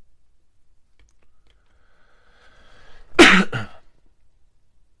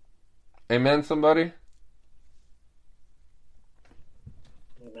 Amen, somebody?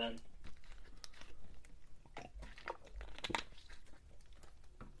 Amen.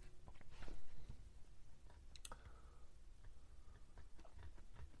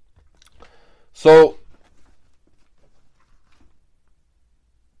 So,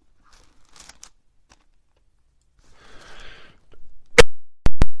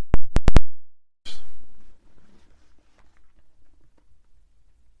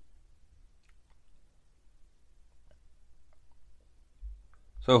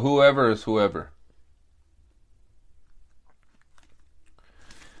 whoever is whoever.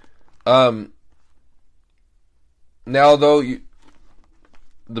 Now, though,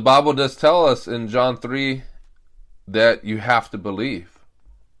 the Bible does tell us in John 3 that you have to believe.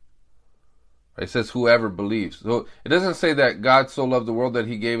 It says whoever believes. So it doesn't say that God so loved the world that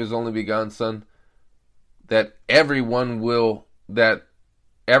He gave His only begotten Son, that everyone will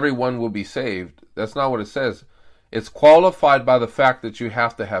be saved. That's not what it says. It's qualified by the fact that you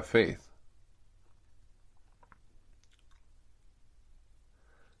have to have faith.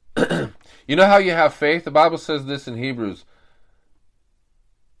 You know how you have faith? The Bible says this in Hebrews.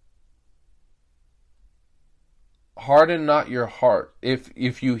 Harden not your heart.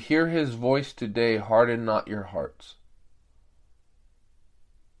 If you hear His voice today, harden not your hearts.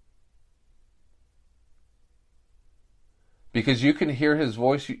 Because you can hear His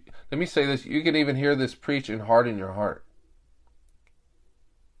voice. Let me say this. You can even hear this preach and harden your heart.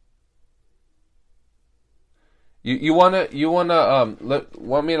 You want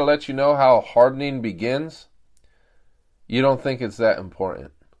me to let you know how hardening begins? You don't think it's that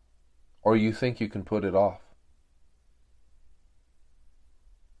important, or you think you can put it off.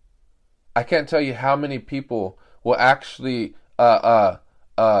 I can't tell you how many people will actually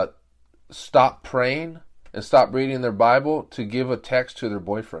stop praying and stop reading their Bible to give a text to their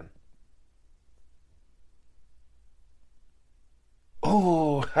boyfriend.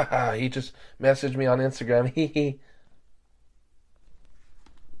 Oh, he just messaged me on Instagram.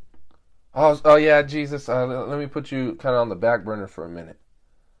 Oh yeah, Jesus. Let me put you kind of on the back burner for a minute.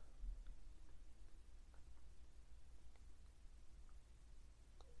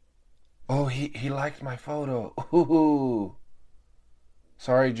 Oh, he liked my photo. Ooh.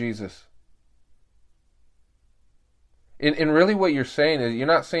 Sorry, Jesus. And really what you're saying is, you're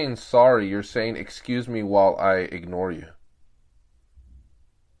not saying sorry, you're saying excuse me while I ignore you.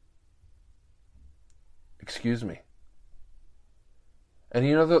 Excuse me. And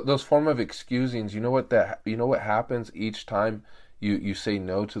you know those form of excusings, you know what happens each time you say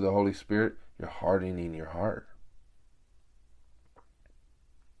no to the Holy Spirit? You're hardening your heart.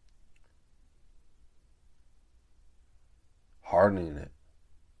 Hardening it.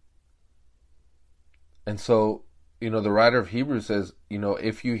 And so, the writer of Hebrews says,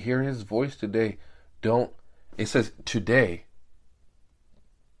 if you hear his voice today, it says today,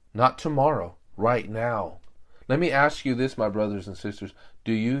 not tomorrow, right now. Let me ask you this, my brothers and sisters.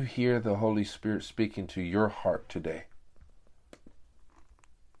 Do you hear the Holy Spirit speaking to your heart today?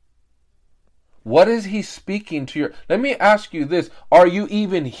 What is he speaking to your... Let me ask you this. Are you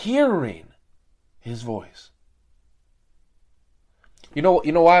even hearing his voice? You know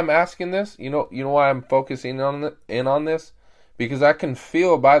why I'm asking this? You know why I'm focusing on this? Because I can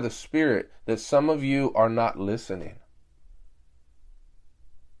feel by the Spirit that some of you are not listening.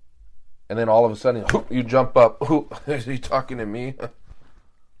 And then all of a sudden, you jump up. Is he talking to me?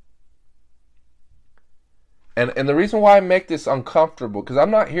 And the reason why I make this uncomfortable, because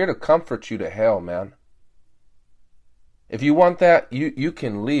I'm not here to comfort you to hell, man. If you want that, you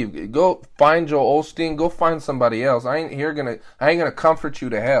can leave. Go find Joel Osteen. Go find somebody else. I ain't gonna comfort you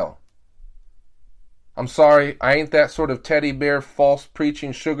to hell. I'm sorry, I ain't that sort of teddy bear, false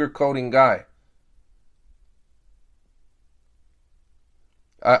preaching, sugarcoating guy.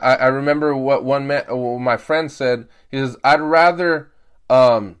 I remember what my friend said. He says, I'd rather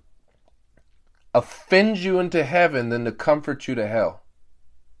offend you into heaven than to comfort you to hell.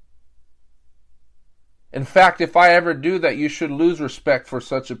 In fact, if I ever do that, you should lose respect for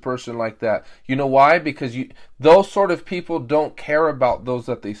such a person like that. You know why? Because those sort of people don't care about those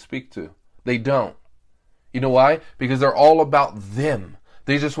that they speak to. They don't. You know why? Because they're all about them.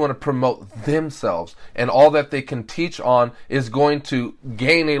 They just want to promote themselves, and all that they can teach on is going to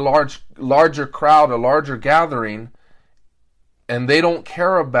gain a larger crowd, a larger gathering, and they don't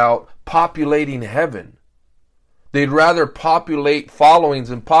care about populating heaven. They'd rather populate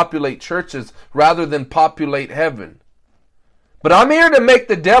followings and populate churches rather than populate heaven. But I'm here to make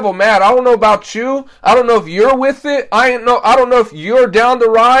the devil mad. I don't know about you. I don't know if you're with it. I don't know if you're down to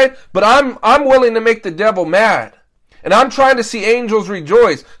ride, but I'm willing to make the devil mad. And I'm trying to see angels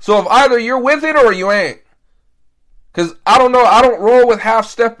rejoice. So if either you're with it or you ain't. Because I don't know, I don't roll with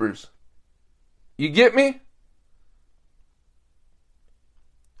half-steppers. You get me?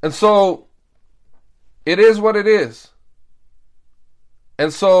 And so, it is what it is.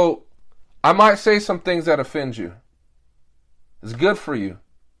 And so, I might say some things that offend you. It's good for you.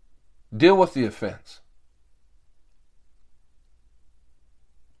 Deal with the offense.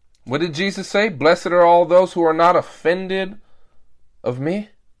 What did Jesus say? Blessed are all those who are not offended of me.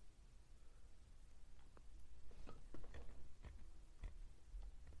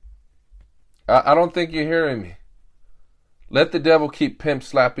 I don't think you're hearing me. Let the devil keep pimp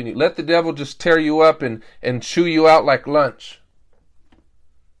slapping you. Let the devil just tear you up and chew you out like lunch.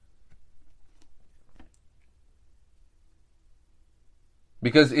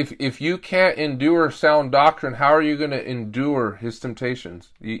 Because if you can't endure sound doctrine, how are you going to endure his temptations?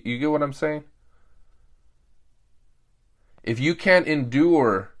 You get what I'm saying? If you can't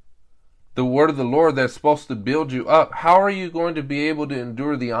endure the word of the Lord that's supposed to build you up, how are you going to be able to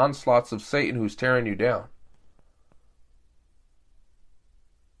endure the onslaughts of Satan who's tearing you down?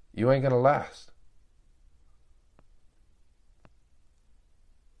 You ain't going to last.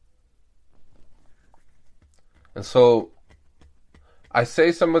 And so, I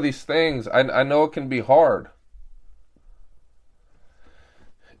say some of these things. I know it can be hard.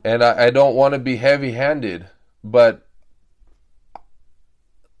 And I don't want to be heavy-handed. But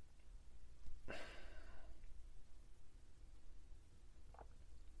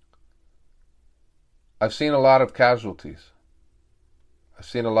I've seen a lot of casualties. I've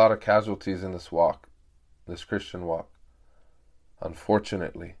seen a lot of casualties in this walk. This Christian walk.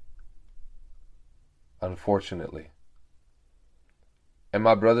 Unfortunately. And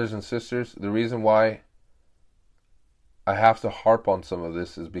my brothers and sisters, the reason why I have to harp on some of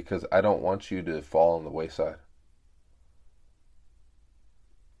this is because I don't want you to fall on the wayside.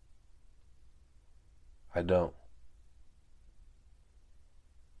 I don't.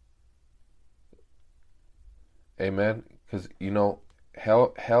 Amen? Because,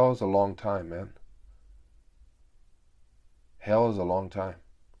 hell is a long time, man. Hell is a long time.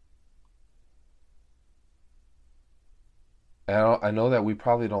 And I know that we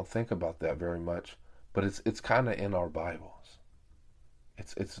probably don't think about that very much, but it's kind of in our Bibles.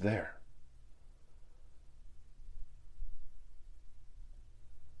 It's there.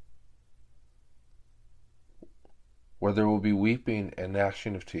 Where there will be weeping and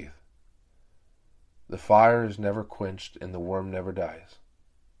gnashing of teeth. The fire is never quenched and the worm never dies.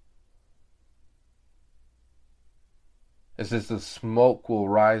 It says the smoke will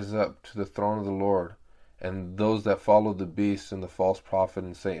rise up to the throne of the Lord, and those that follow the beast and the false prophet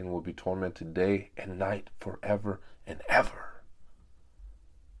and Satan will be tormented day and night forever and ever.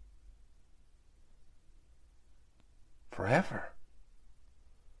 Forever.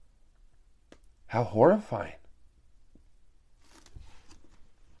 How horrifying.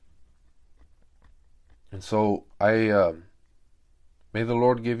 And so may the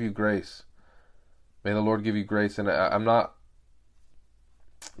Lord give you grace. May the Lord give you grace. And I'm not,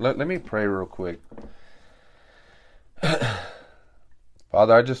 let me pray real quick.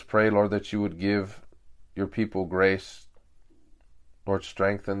 Father, I just pray, Lord, that you would give your people grace. Lord,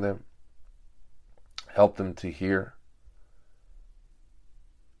 strengthen them. Help them to hear.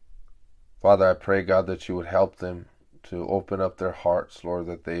 Father, I pray, God, that you would help them to open up their hearts, Lord,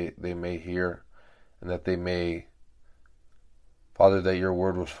 that they may hear and that they may, Father, that your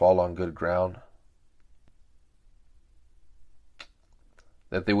word would fall on good ground.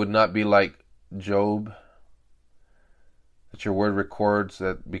 That they would not be like Job. That your word records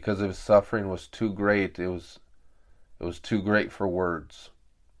that because of his suffering was too great, it was too great for words.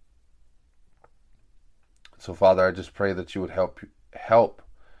 So, Father, I just pray that you would help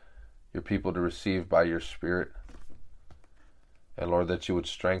your people to receive by your Spirit. And Lord, that you would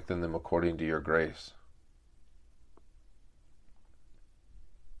strengthen them according to your grace.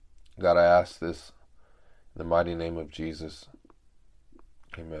 God, I ask this in the mighty name of Jesus.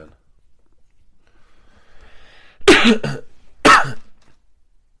 Amen.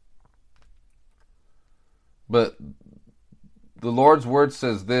 But the Lord's word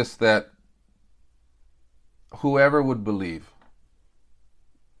says this, that whoever would believe.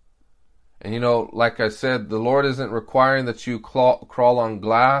 And like I said, the Lord isn't requiring that you crawl on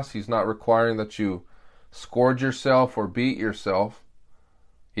glass. He's not requiring that you scourge yourself or beat yourself.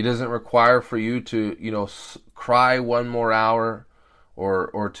 He doesn't require for you to, cry one more hour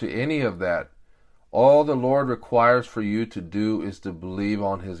or to any of that. All the Lord requires for you to do is to believe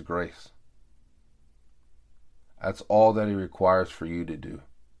on His grace. That's all that He requires for you to do.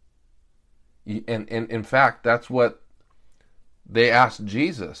 And in fact, that's what they asked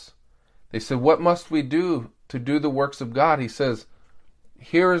Jesus. They said, what must we do to do the works of God? He says,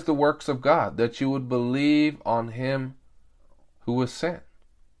 here is the works of God, that you would believe on Him who was sent.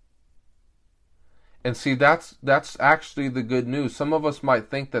 And see, that's actually the good news. Some of us might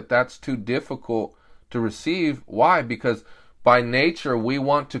think that that's too difficult to receive. Why? Because by nature, we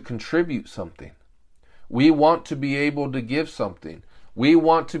want to contribute something. We want to be able to give something. We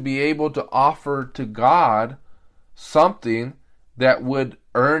want to be able to offer to God something that would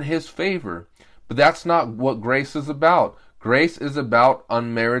earn His favor. But that's not what grace is about. Grace is about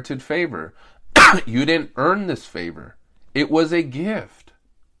unmerited favor. You didn't earn this favor. It was a gift.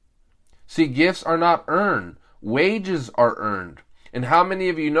 See, gifts are not earned. Wages are earned. And how many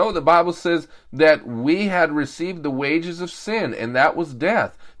of you know the Bible says that we had received the wages of sin, and that was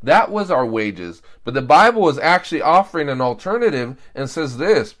death. That was our wages. But the Bible is actually offering an alternative and says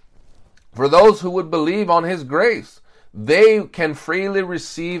this, for those who would believe on His grace, they can freely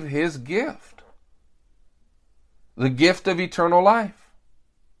receive His gift. The gift of eternal life.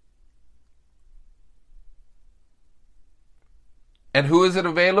 And who is it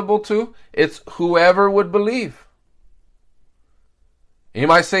available to? It's whoever would believe. You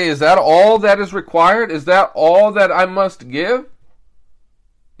might say, is that all that is required? Is that all that I must give?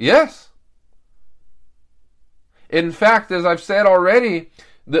 Yes. In fact, as I've said already,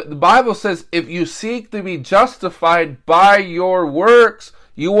 the Bible says, if you seek to be justified by your works,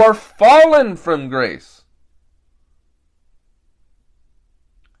 you are fallen from grace.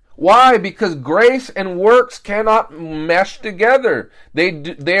 Why? Because grace and works cannot mesh together.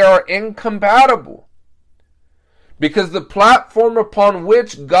 They are incompatible. Because the platform upon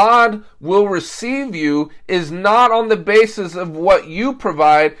which God will receive you is not on the basis of what you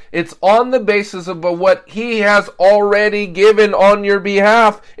provide. It's on the basis of what He has already given on your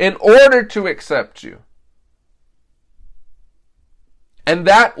behalf in order to accept you. And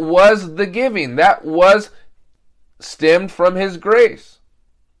that was the giving. That was stemmed from His grace.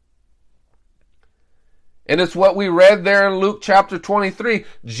 And it's what we read there in Luke chapter 23.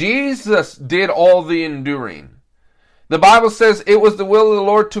 Jesus did all the enduring. The Bible says it was the will of the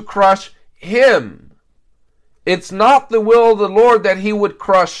Lord to crush Him. It's not the will of the Lord that He would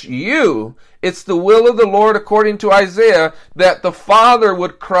crush you. It's the will of the Lord, according to Isaiah, that the Father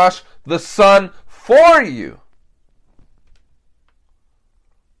would crush the Son for you.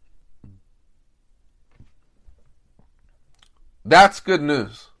 That's good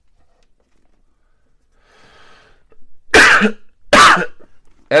news.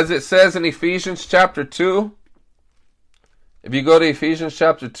 As it says in Ephesians chapter 2, if you go to Ephesians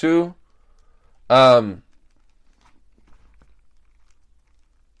chapter 2,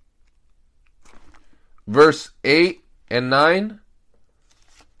 verse 8 and 9,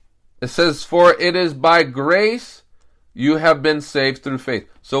 it says, "For it is by grace you have been saved through faith."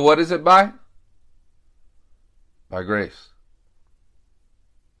 So what is it by? By grace.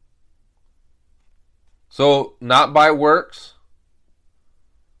 So not by works,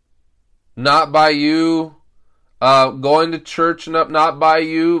 not by you going to church, not by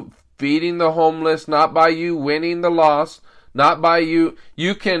you feeding the homeless, not by you winning the lost, not by you.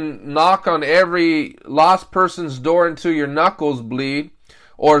 You can knock on every lost person's door until your knuckles bleed.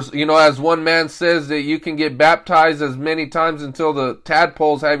 Or, as one man says, that you can get baptized as many times until the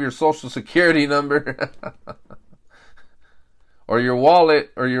tadpoles have your social security number. Or your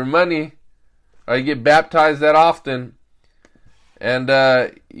wallet, or your money. Or you get baptized that often. And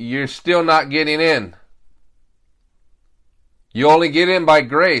you're still not getting in. You only get in by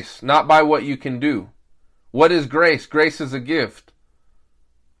grace, not by what you can do. What is grace? Grace is a gift.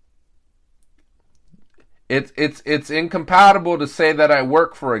 It's incompatible to say that I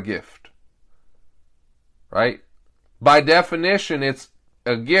work for a gift. Right? By definition, it's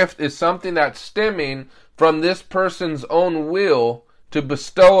a gift is something that's stemming from this person's own will to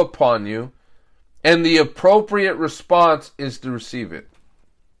bestow upon you, and the appropriate response is to receive it.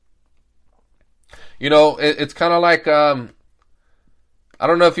 It's kind of like I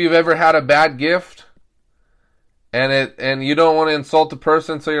don't know if you've ever had a bad gift, and you don't want to insult the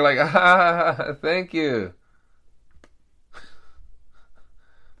person, so you're like, thank you.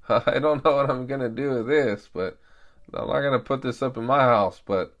 I don't know what I'm going to do with this, but I'm not going to put this up in my house.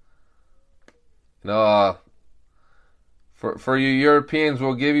 But, for you Europeans,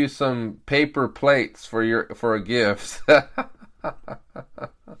 we'll give you some paper plates for a gift. Because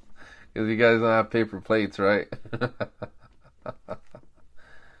you guys don't have paper plates, right?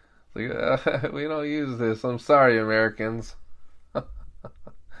 We don't use this. I'm sorry, Americans.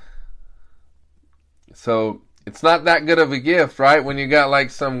 So it's not that good of a gift, right? When you got like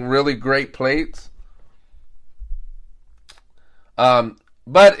some really great plates.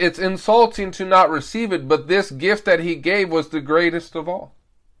 But it's insulting to not receive it. But this gift that He gave was the greatest of all.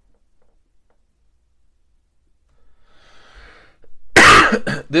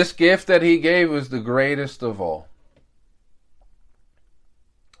 This gift that He gave was the greatest of all.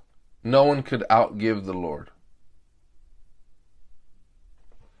 No one could outgive the Lord.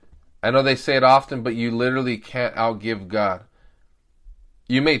 I know they say it often, but you literally can't outgive God.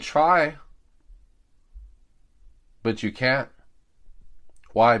 You may try, but you can't.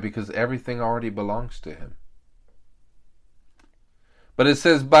 Why? Because everything already belongs to Him. But it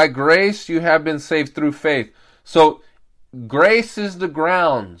says, by grace you have been saved through faith. So grace is the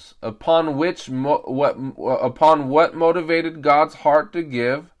grounds upon which upon what motivated God's heart to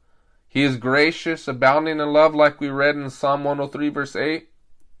give. He is gracious, abounding in love, like we read in Psalm 103, verse 8.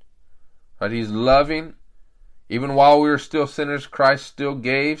 Right? He's loving. Even while we were still sinners, Christ still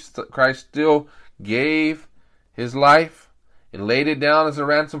gave His life and laid it down as a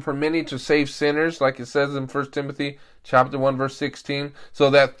ransom for many to save sinners, like it says in 1 Timothy chapter 1, verse 16, so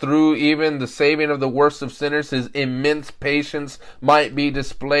that through even the saving of the worst of sinners, His immense patience might be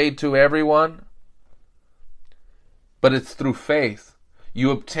displayed to everyone. But it's through faith.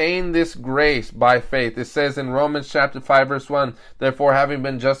 You obtain this grace by faith. It says in Romans chapter 5, verse 1, therefore, having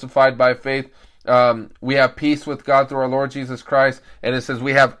been justified by faith, we have peace with God through our Lord Jesus Christ. And it says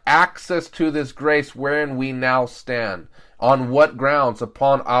we have access to this grace wherein we now stand. On what grounds?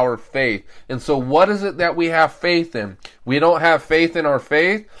 Upon our faith. And so what is it that we have faith in? We don't have faith in our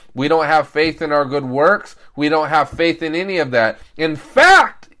faith. We don't have faith in our good works. We don't have faith in any of that. In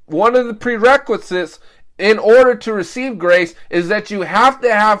fact, one of the prerequisites in order to receive grace is that you have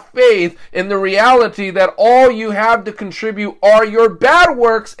to have faith in the reality that all you have to contribute are your bad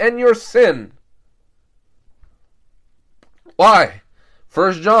works and your sin. Why?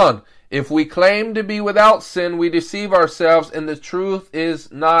 1 John, if we claim to be without sin, we deceive ourselves and the truth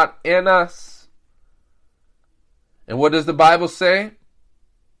is not in us. And what does the Bible say?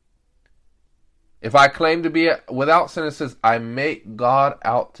 If I claim to be without sin, it says, I make God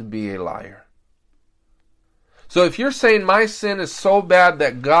out to be a liar. So if you're saying my sin is so bad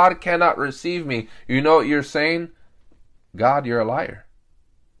that God cannot receive me, you know what you're saying? God, you're a liar.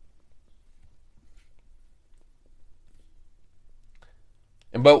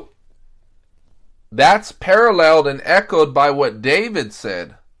 But that's paralleled and echoed by what David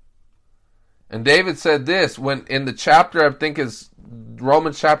said. And David said this when in the chapter, I think is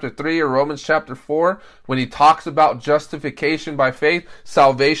Romans chapter 3 or Romans chapter 4, when he talks about justification by faith,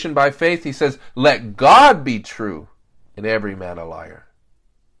 salvation by faith, he says, let God be true and every man a liar.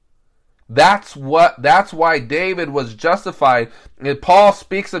 That's why David was justified. And Paul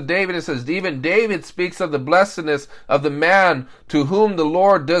speaks of David and says, even David speaks of the blessedness of the man to whom the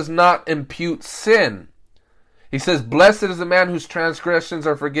Lord does not impute sin. He says, blessed is the man whose transgressions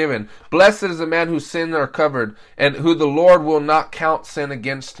are forgiven. Blessed is the man whose sins are covered, and who the Lord will not count sin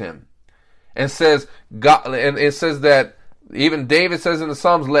against him. And says God, and it says that even David says in the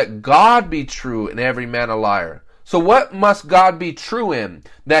Psalms, let God be true and every man a liar. So what must God be true in?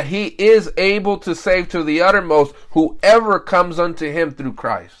 That he is able to save to the uttermost whoever comes unto him through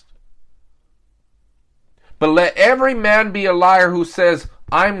Christ. But let every man be a liar who says,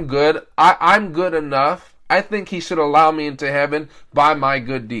 I'm good, I'm good enough. I think he should allow me into heaven by my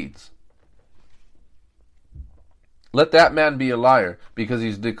good deeds. Let that man be a liar, because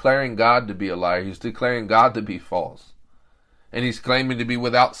he's declaring God to be a liar. He's declaring God to be false. And he's claiming to be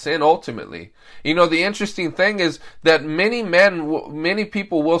without sin ultimately. You know, the interesting thing is that many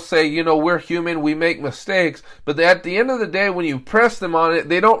people will say, you know, we're human, we make mistakes. But at the end of the day, when you press them on it,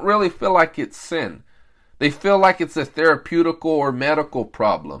 they don't really feel like it's sin. They feel like it's a therapeutical or medical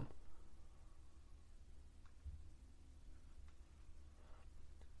problem.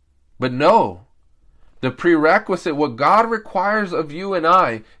 But no, the prerequisite, what God requires of you and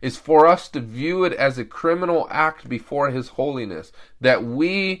I, is for us to view it as a criminal act before His holiness. That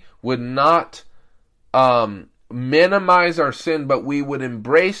we would not minimize our sin, but we would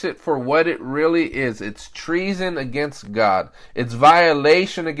embrace it for what it really is. It's treason against God. It's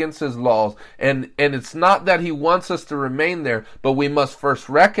violation against His laws. And it's not that He wants us to remain there, but we must first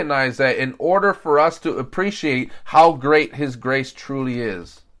recognize that in order for us to appreciate how great His grace truly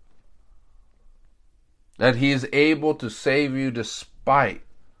is. That He is able to save you despite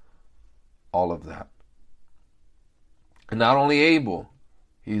all of that. And not only able,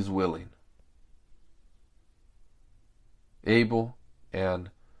 He's willing. Able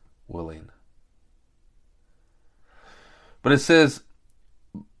and willing. But it says,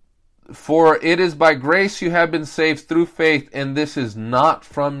 for it is by grace you have been saved through faith, and this is not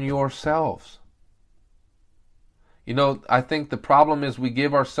from yourselves. You know, I think the problem is we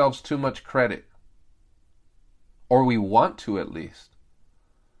give ourselves too much credit. Or we want to, at least.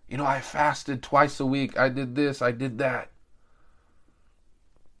 You know, I fasted twice a week. I did this. I did that.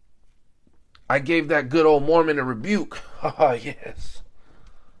 I gave that good old Mormon a rebuke. Oh, yes.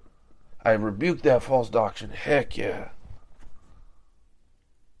 I rebuked that false doctrine. Heck yeah.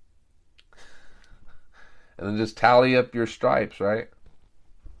 And then just tally up your stripes, right?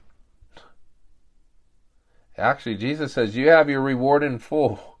 Actually, Jesus says you have your reward in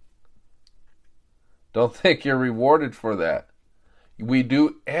full. Don't think you're rewarded for that. We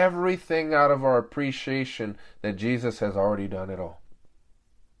do everything out of our appreciation that Jesus has already done it all.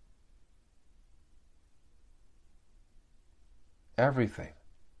 Everything.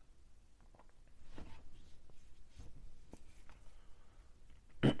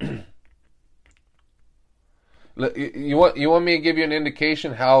 You want me to give you an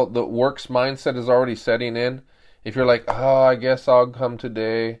indication how the works mindset is already setting in? If you're like, oh, I guess I'll come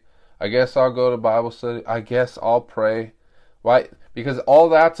today. I guess I'll go to Bible study. I guess I'll pray. Why? Because all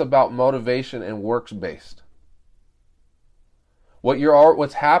that's about motivation and works based.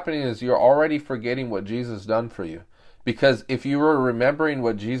 What's happening is you're already forgetting what Jesus done for you. Because if you were remembering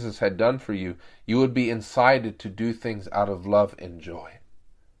what Jesus had done for you, you would be incited to do things out of love and joy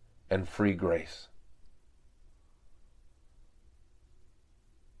and free grace.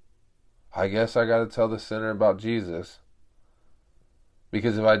 I guess I got to tell the sinner about Jesus.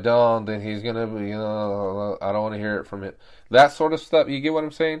 Because if I don't, then he's going to, I don't want to hear it from him. That sort of stuff, you get what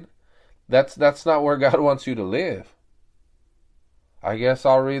I'm saying? That's not where God wants you to live. I guess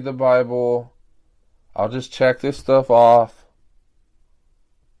I'll read the Bible. I'll just check this stuff off.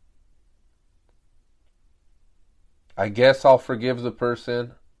 I guess I'll forgive the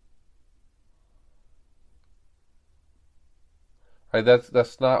person. Right?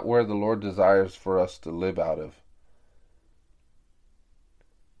 That's not where the Lord desires for us to live out of.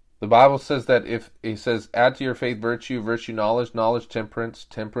 The Bible says that if he says, add to your faith virtue, virtue knowledge, knowledge temperance,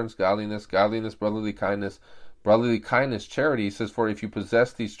 temperance godliness, godliness brotherly kindness charity. He says, for if you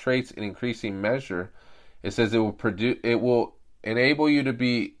possess these traits in increasing measure, it says it will enable you to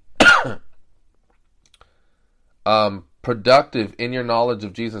be productive in your knowledge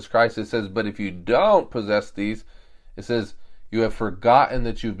of Jesus Christ. It says, but if you don't possess these, it says you have forgotten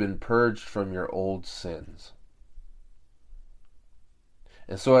that you've been purged from your old sins.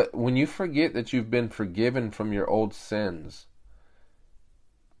 And so when you forget that you've been forgiven from your old sins,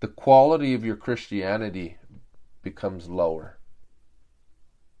 the quality of your Christianity becomes lower.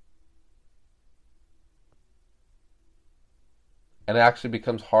 And it actually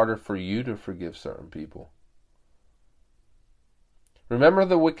becomes harder for you to forgive certain people. Remember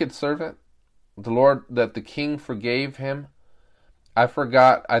the wicked servant? The Lord, that the king forgave him. I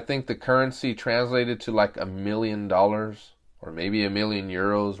forgot, I think the currency translated to like $1 million. Or maybe €1 million,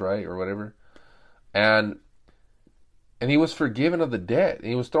 right? Or whatever. And he was forgiven of the debt.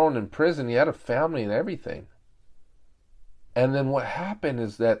 He was thrown in prison. He had a family and everything. And then what happened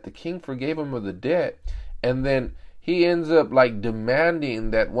is that the king forgave him of the debt. And then he ends up like demanding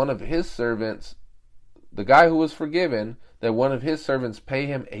that one of his servants, the guy who was forgiven, that one of his servants pay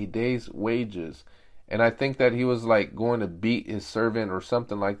him a day's wages. And I think that he was like going to beat his servant or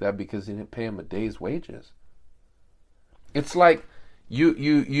something like that because he didn't pay him a day's wages. It's like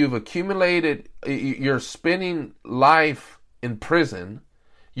you've accumulated, you're spending life in prison,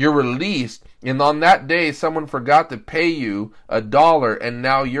 you're released, and on that day someone forgot to pay you $1 and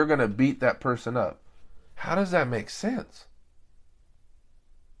now you're going to beat that person up. How does that make sense?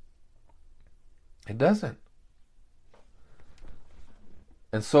 It doesn't.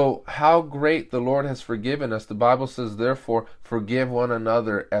 And so how great the Lord has forgiven us. The Bible says, therefore, forgive one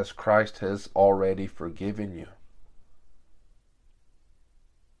another as Christ has already forgiven you.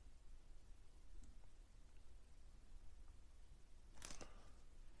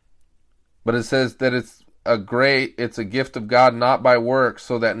 But it says that it's a gift of God, not by works,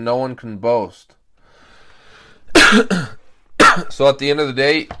 so that no one can boast. So at the end of the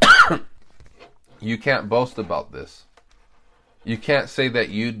day, you can't boast about this. You can't say that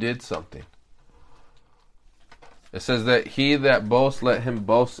you did something. It says that he that boasts, let him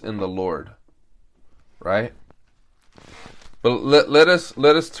boast in the Lord. Right? But let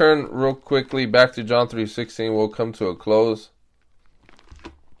us turn real quickly back to John 3:16. We'll come to a close.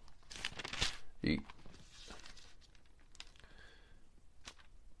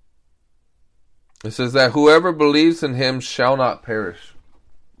 It says that whoever believes in him shall not perish.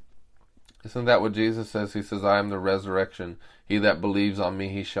 Isn't that what Jesus says? He says, I am the resurrection. He that believes on me,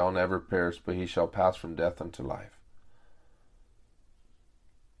 he shall never perish, but he shall pass from death unto life.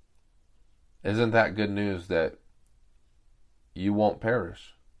 Isn't that good news that you won't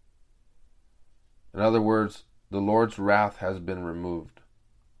perish? In other words, the Lord's wrath has been removed.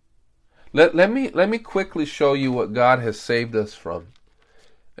 Let me quickly show you what God has saved us from.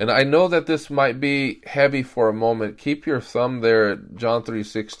 And I know that this might be heavy for a moment. Keep your thumb there at John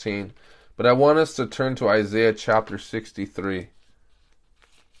 3:16. But I want us to turn to Isaiah chapter 63.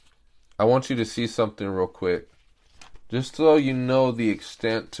 I want you to see something real quick. Just so you know the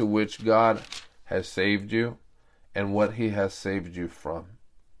extent to which God has saved you and what he has saved you from.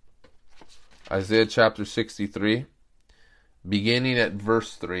 Isaiah chapter 63, beginning at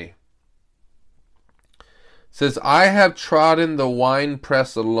verse 3. Says, I have trodden the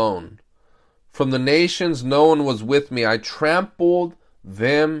winepress alone. From the nations no one was with me. I trampled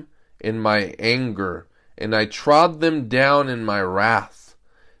them in my anger, and I trod them down in my wrath.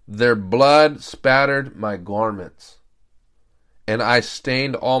 Their blood spattered my garments, and I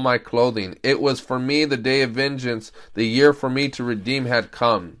stained all my clothing. It was for me the day of vengeance, the year for me to redeem had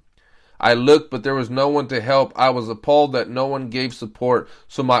come. I looked, but there was no one to help. I was appalled that no one gave support.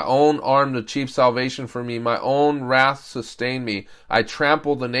 So my own arm achieved salvation for me. My own wrath sustained me. I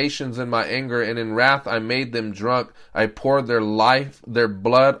trampled the nations in my anger, and in wrath I made them drunk. I poured their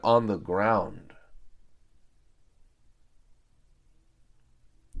blood on the ground.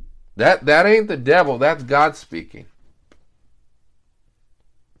 That ain't the devil. That's God speaking.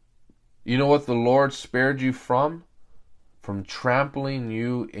 You know what the Lord spared you from? From trampling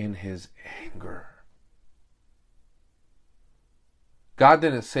you in his anger. God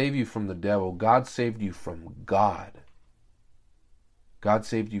didn't save you from the devil. God saved you from God. God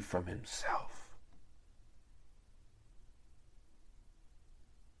saved you from himself.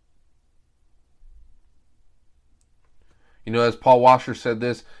 You know, as Paul Washer said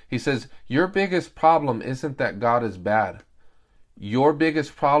this, he says, your biggest problem isn't that God is bad. Your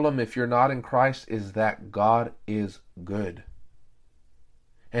biggest problem, if you're not in Christ, is that God is good.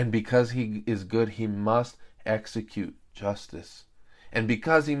 And because he is good, he must execute justice. And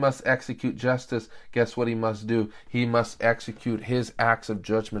because he must execute justice, guess what he must do? He must execute his acts of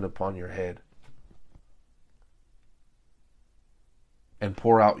judgment upon your head. And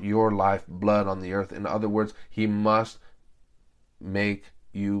pour out your life blood on the earth. In other words, he must make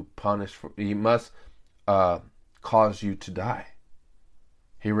you punish. He must cause you to die.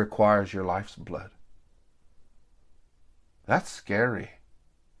 He requires your life's blood. That's scary.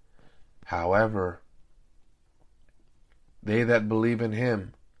 However, they that believe in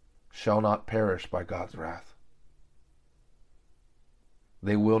him shall not perish by God's wrath.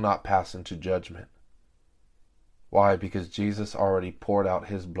 They will not pass into judgment. Why? Because Jesus already poured out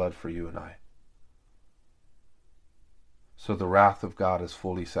his blood for you and I. So the wrath of God is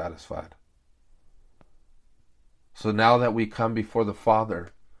fully satisfied. So now that we come before the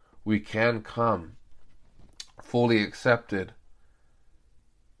Father, we can come fully accepted,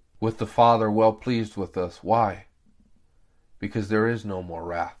 with the Father well pleased with us. Why? Because there is no more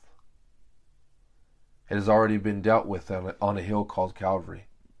wrath. It has already been dealt with on a hill called Calvary.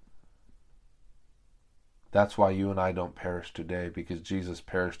 That's why you and I don't perish today, because Jesus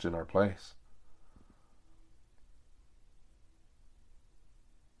perished in our place.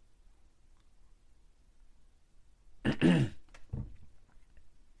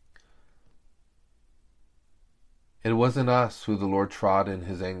 It wasn't us who the Lord trod in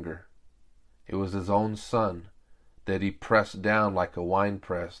his anger. It was his own Son that he pressed down like a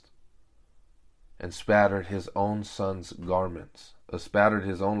winepress and spattered his own Son's garments, spattered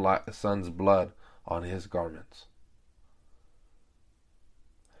his own Son's blood on his garments.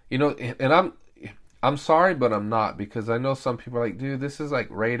 You know, and I'm sorry, but I'm not, because I know some people are like, dude, this is like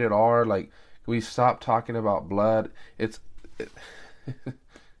rated R. Like, can we stop talking about blood?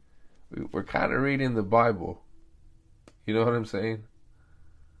 We're kind of reading the Bible. You know what I'm saying?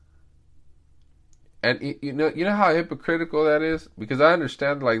 And you know how hypocritical that is? Because I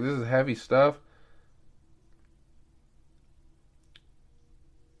understand, like, this is heavy stuff.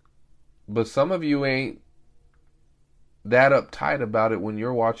 But some of you ain't that uptight about it when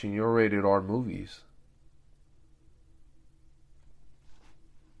you're watching your rated R movies.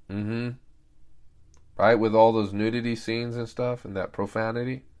 Right? With all those nudity scenes and stuff, and that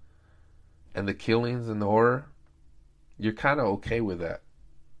profanity, and the killings and the horror. You're kind of okay with that.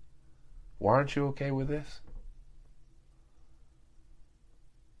 Why aren't you okay with this?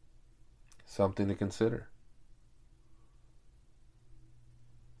 Something to consider.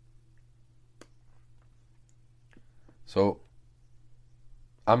 So,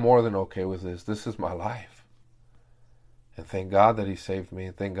 I'm more than okay with this. This is my life. And thank God that he saved me,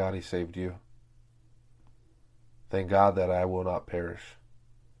 and thank God he saved you. Thank God that I will not perish,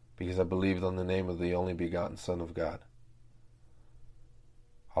 because I believed on the name of the only begotten Son of God.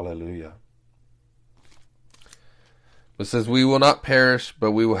 Hallelujah. It says, we will not perish,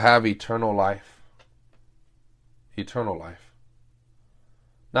 but we will have eternal life. Eternal life.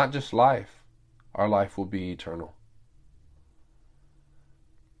 Not just life. Our life will be eternal.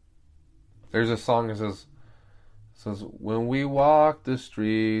 There's a song that says, when we walk the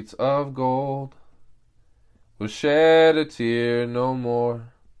streets of gold, we'll shed a tear no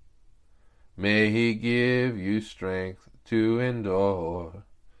more. May he give you strength to endure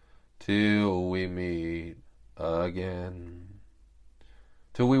till we meet again.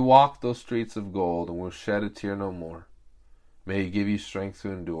 Till we walk those streets of gold, and we'll shed a tear no more. May he give you strength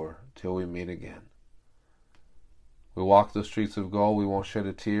to endure till we meet again. We walk the streets of gold, we won't shed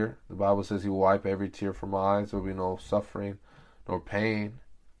a tear. The Bible says he will wipe every tear from our eyes. There will be no suffering nor pain.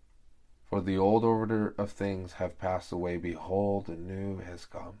 For the old order of things have passed away. Behold, the new has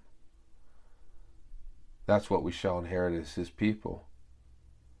come. That's what we shall inherit as his people.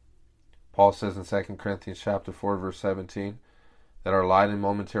 Paul says in 2 Corinthians chapter 4, verse 17, that our light and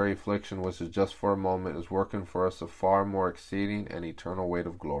momentary affliction, which is just for a moment, is working for us a far more exceeding and eternal weight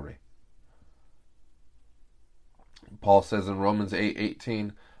of glory. Paul says in Romans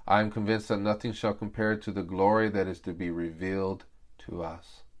 8:18, I am convinced that nothing shall compare to the glory that is to be revealed to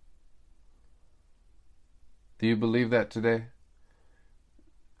us. Do you believe that today?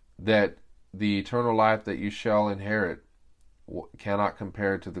 That the eternal life that you shall inherit cannot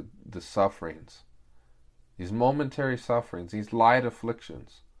compare to the sufferings. These momentary sufferings, these light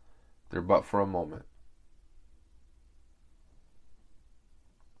afflictions, they're but for a moment.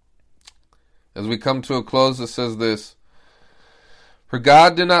 As we come to a close, it says this, for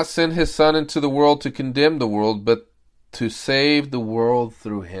God did not send his Son into the world to condemn the world, but to save the world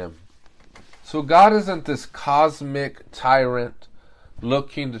through him. So God isn't this cosmic tyrant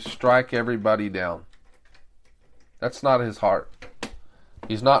looking to strike everybody down. That's not his heart.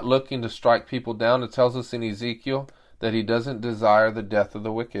 He's not looking to strike people down. It tells us in Ezekiel that he doesn't desire the death of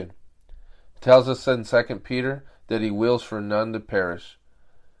the wicked. It tells us in 2 Peter that he wills for none to perish.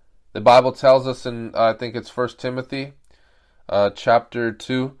 The Bible tells us in, I think it's 1 Timothy chapter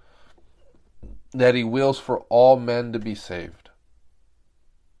 2, that he wills for all men to be saved.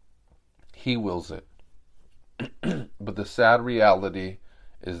 He wills it. But the sad reality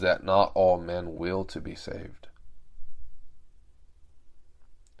is that not all men will to be saved.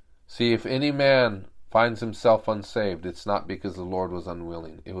 See, if any man finds himself unsaved, it's not because the Lord was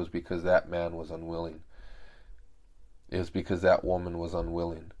unwilling. It was because that man was unwilling. It was because that woman was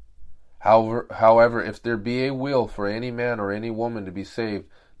unwilling. However, if there be a will for any man or any woman to be saved,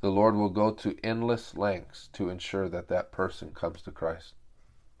 the Lord will go to endless lengths to ensure that that person comes to Christ.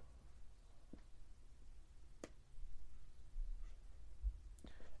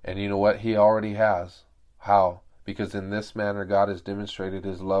 And you know what? He already has. How? Because in this manner God has demonstrated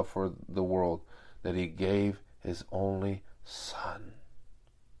his love for the world, that he gave his only Son.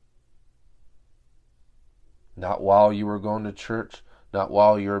 Not while you were going to church, not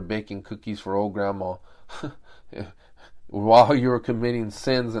while you were baking cookies for old grandma, while you were committing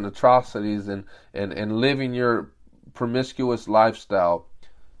sins and atrocities and living your promiscuous lifestyle.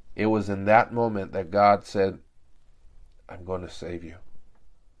 It was in that moment that God said, I'm going to save you.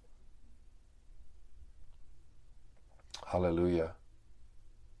 Hallelujah.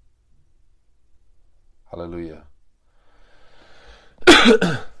 Hallelujah.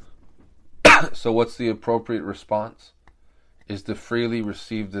 So what's the appropriate response? Is to freely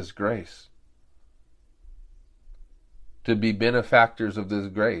receive this grace. To be benefactors of this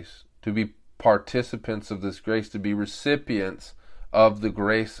grace. To be participants of this grace. To be recipients of the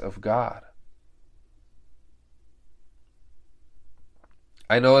grace of God.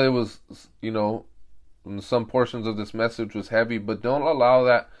 I know it was, some portions of this message was heavy, but don't allow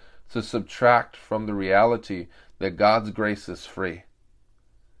that to subtract from the reality that God's grace is free.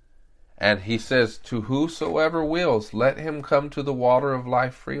 And he says, to whosoever wills, let him come to the water of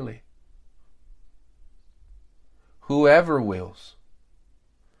life freely. Whoever wills,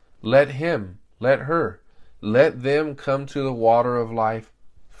 let him, let her, let them come to the water of life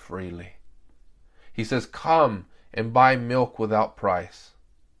freely. He says, come and buy milk without price.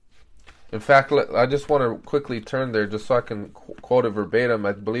 In fact, I just want to quickly turn there just so I can quote it verbatim.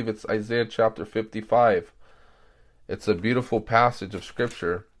 I believe it's Isaiah chapter 55. It's a beautiful passage of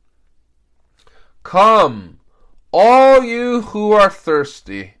Scripture. Come, all you who are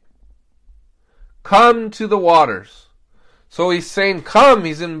thirsty, come to the waters. So he's saying, come,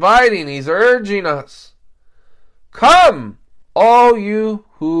 he's inviting, he's urging us. Come, all you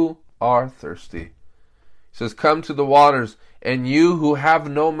who are thirsty. He says, come to the waters, and you who have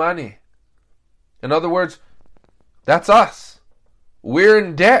no money. In other words, that's us. We're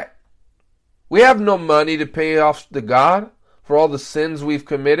in debt. We have no money to pay off to God for all the sins we've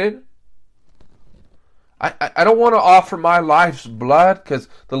committed. I don't want to offer my life's blood because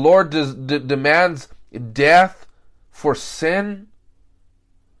the Lord demands death for sin.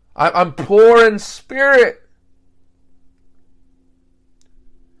 I'm poor in spirit.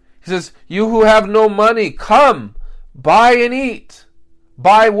 He says, you who have no money, come, buy and eat.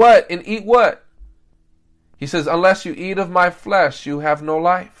 Buy what and eat what? He says, unless you eat of my flesh, you have no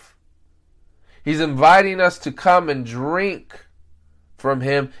life. He's inviting us to come and drink from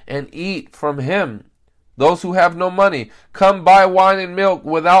him and eat from him. Those who have no money, come buy wine and milk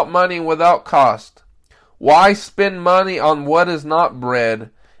without money, without cost. Why spend money on what is not bread,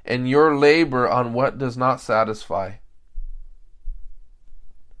 and your labor on what does not satisfy?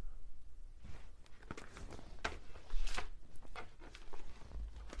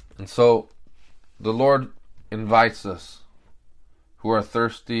 And so, the Lord invites us, who are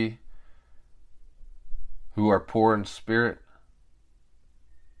thirsty, who are poor in spirit,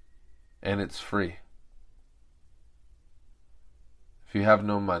 and it's free. If you have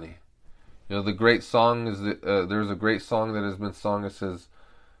no money. The great song is, there's a great song that has been sung. It says,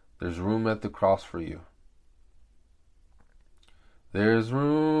 there's room at the cross for you. There's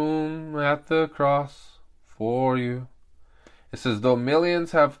room at the cross for you. It says, though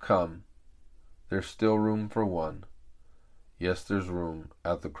millions have come, there's still room for one. Yes, there's room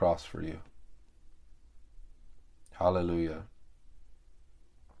at the cross for you. Hallelujah.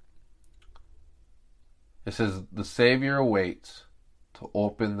 It says, the Savior awaits to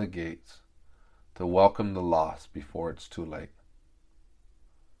open the gates, to welcome the lost before it's too late.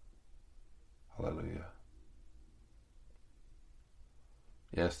 Hallelujah.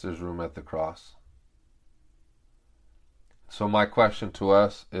 Yes, there's room at the cross. So my question to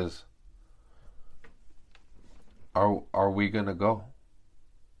us is, are we going to go?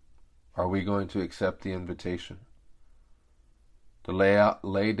 Are we going to accept the invitation to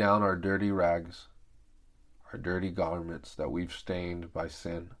lay down our dirty rags, our dirty garments that we've stained by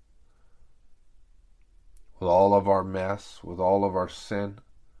sin, with all of our mess, with all of our sin,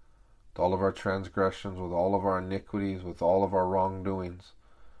 with all of our transgressions, with all of our iniquities, with all of our wrongdoings,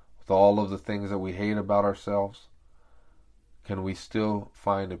 with all of the things that we hate about ourselves? Can we still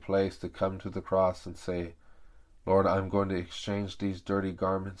find a place to come to the cross and say, Lord, I'm going to exchange these dirty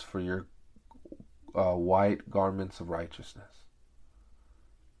garments for your white garments of righteousness?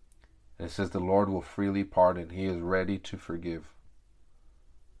 And it says the Lord will freely pardon. He is ready to forgive.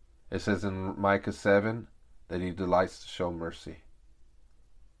 It says in Micah 7 that He delights to show mercy.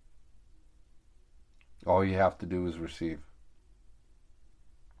 All you have to do is receive.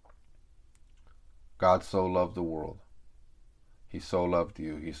 God so loved the world. He so loved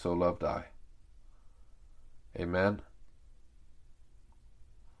you. He so loved I. Amen.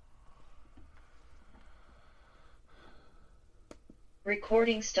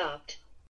 Recording stopped.